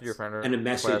accepted your Except friend and a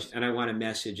message, request. and I want a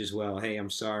message as well. Hey, I'm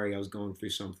sorry, I was going through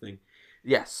something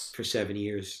Yes, for 7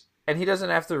 years. and he doesn't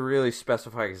have to really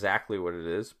specify exactly what it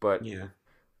is, but Yeah,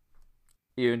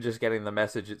 even just getting the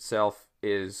message itself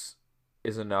is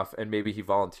enough. And maybe he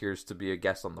volunteers to be a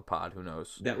guest on the pod. Who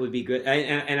knows? that would be good.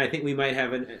 And I think we might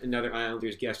have another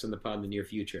Islanders guest on the pod in the near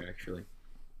future, actually.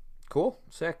 Cool,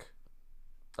 sick.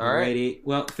 All right, Alrighty.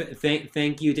 Well,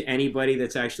 thank you to anybody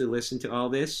that's actually listened to all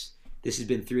this. This has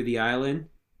been Through the Island.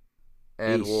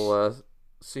 and we'll Peace.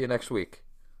 see you next week.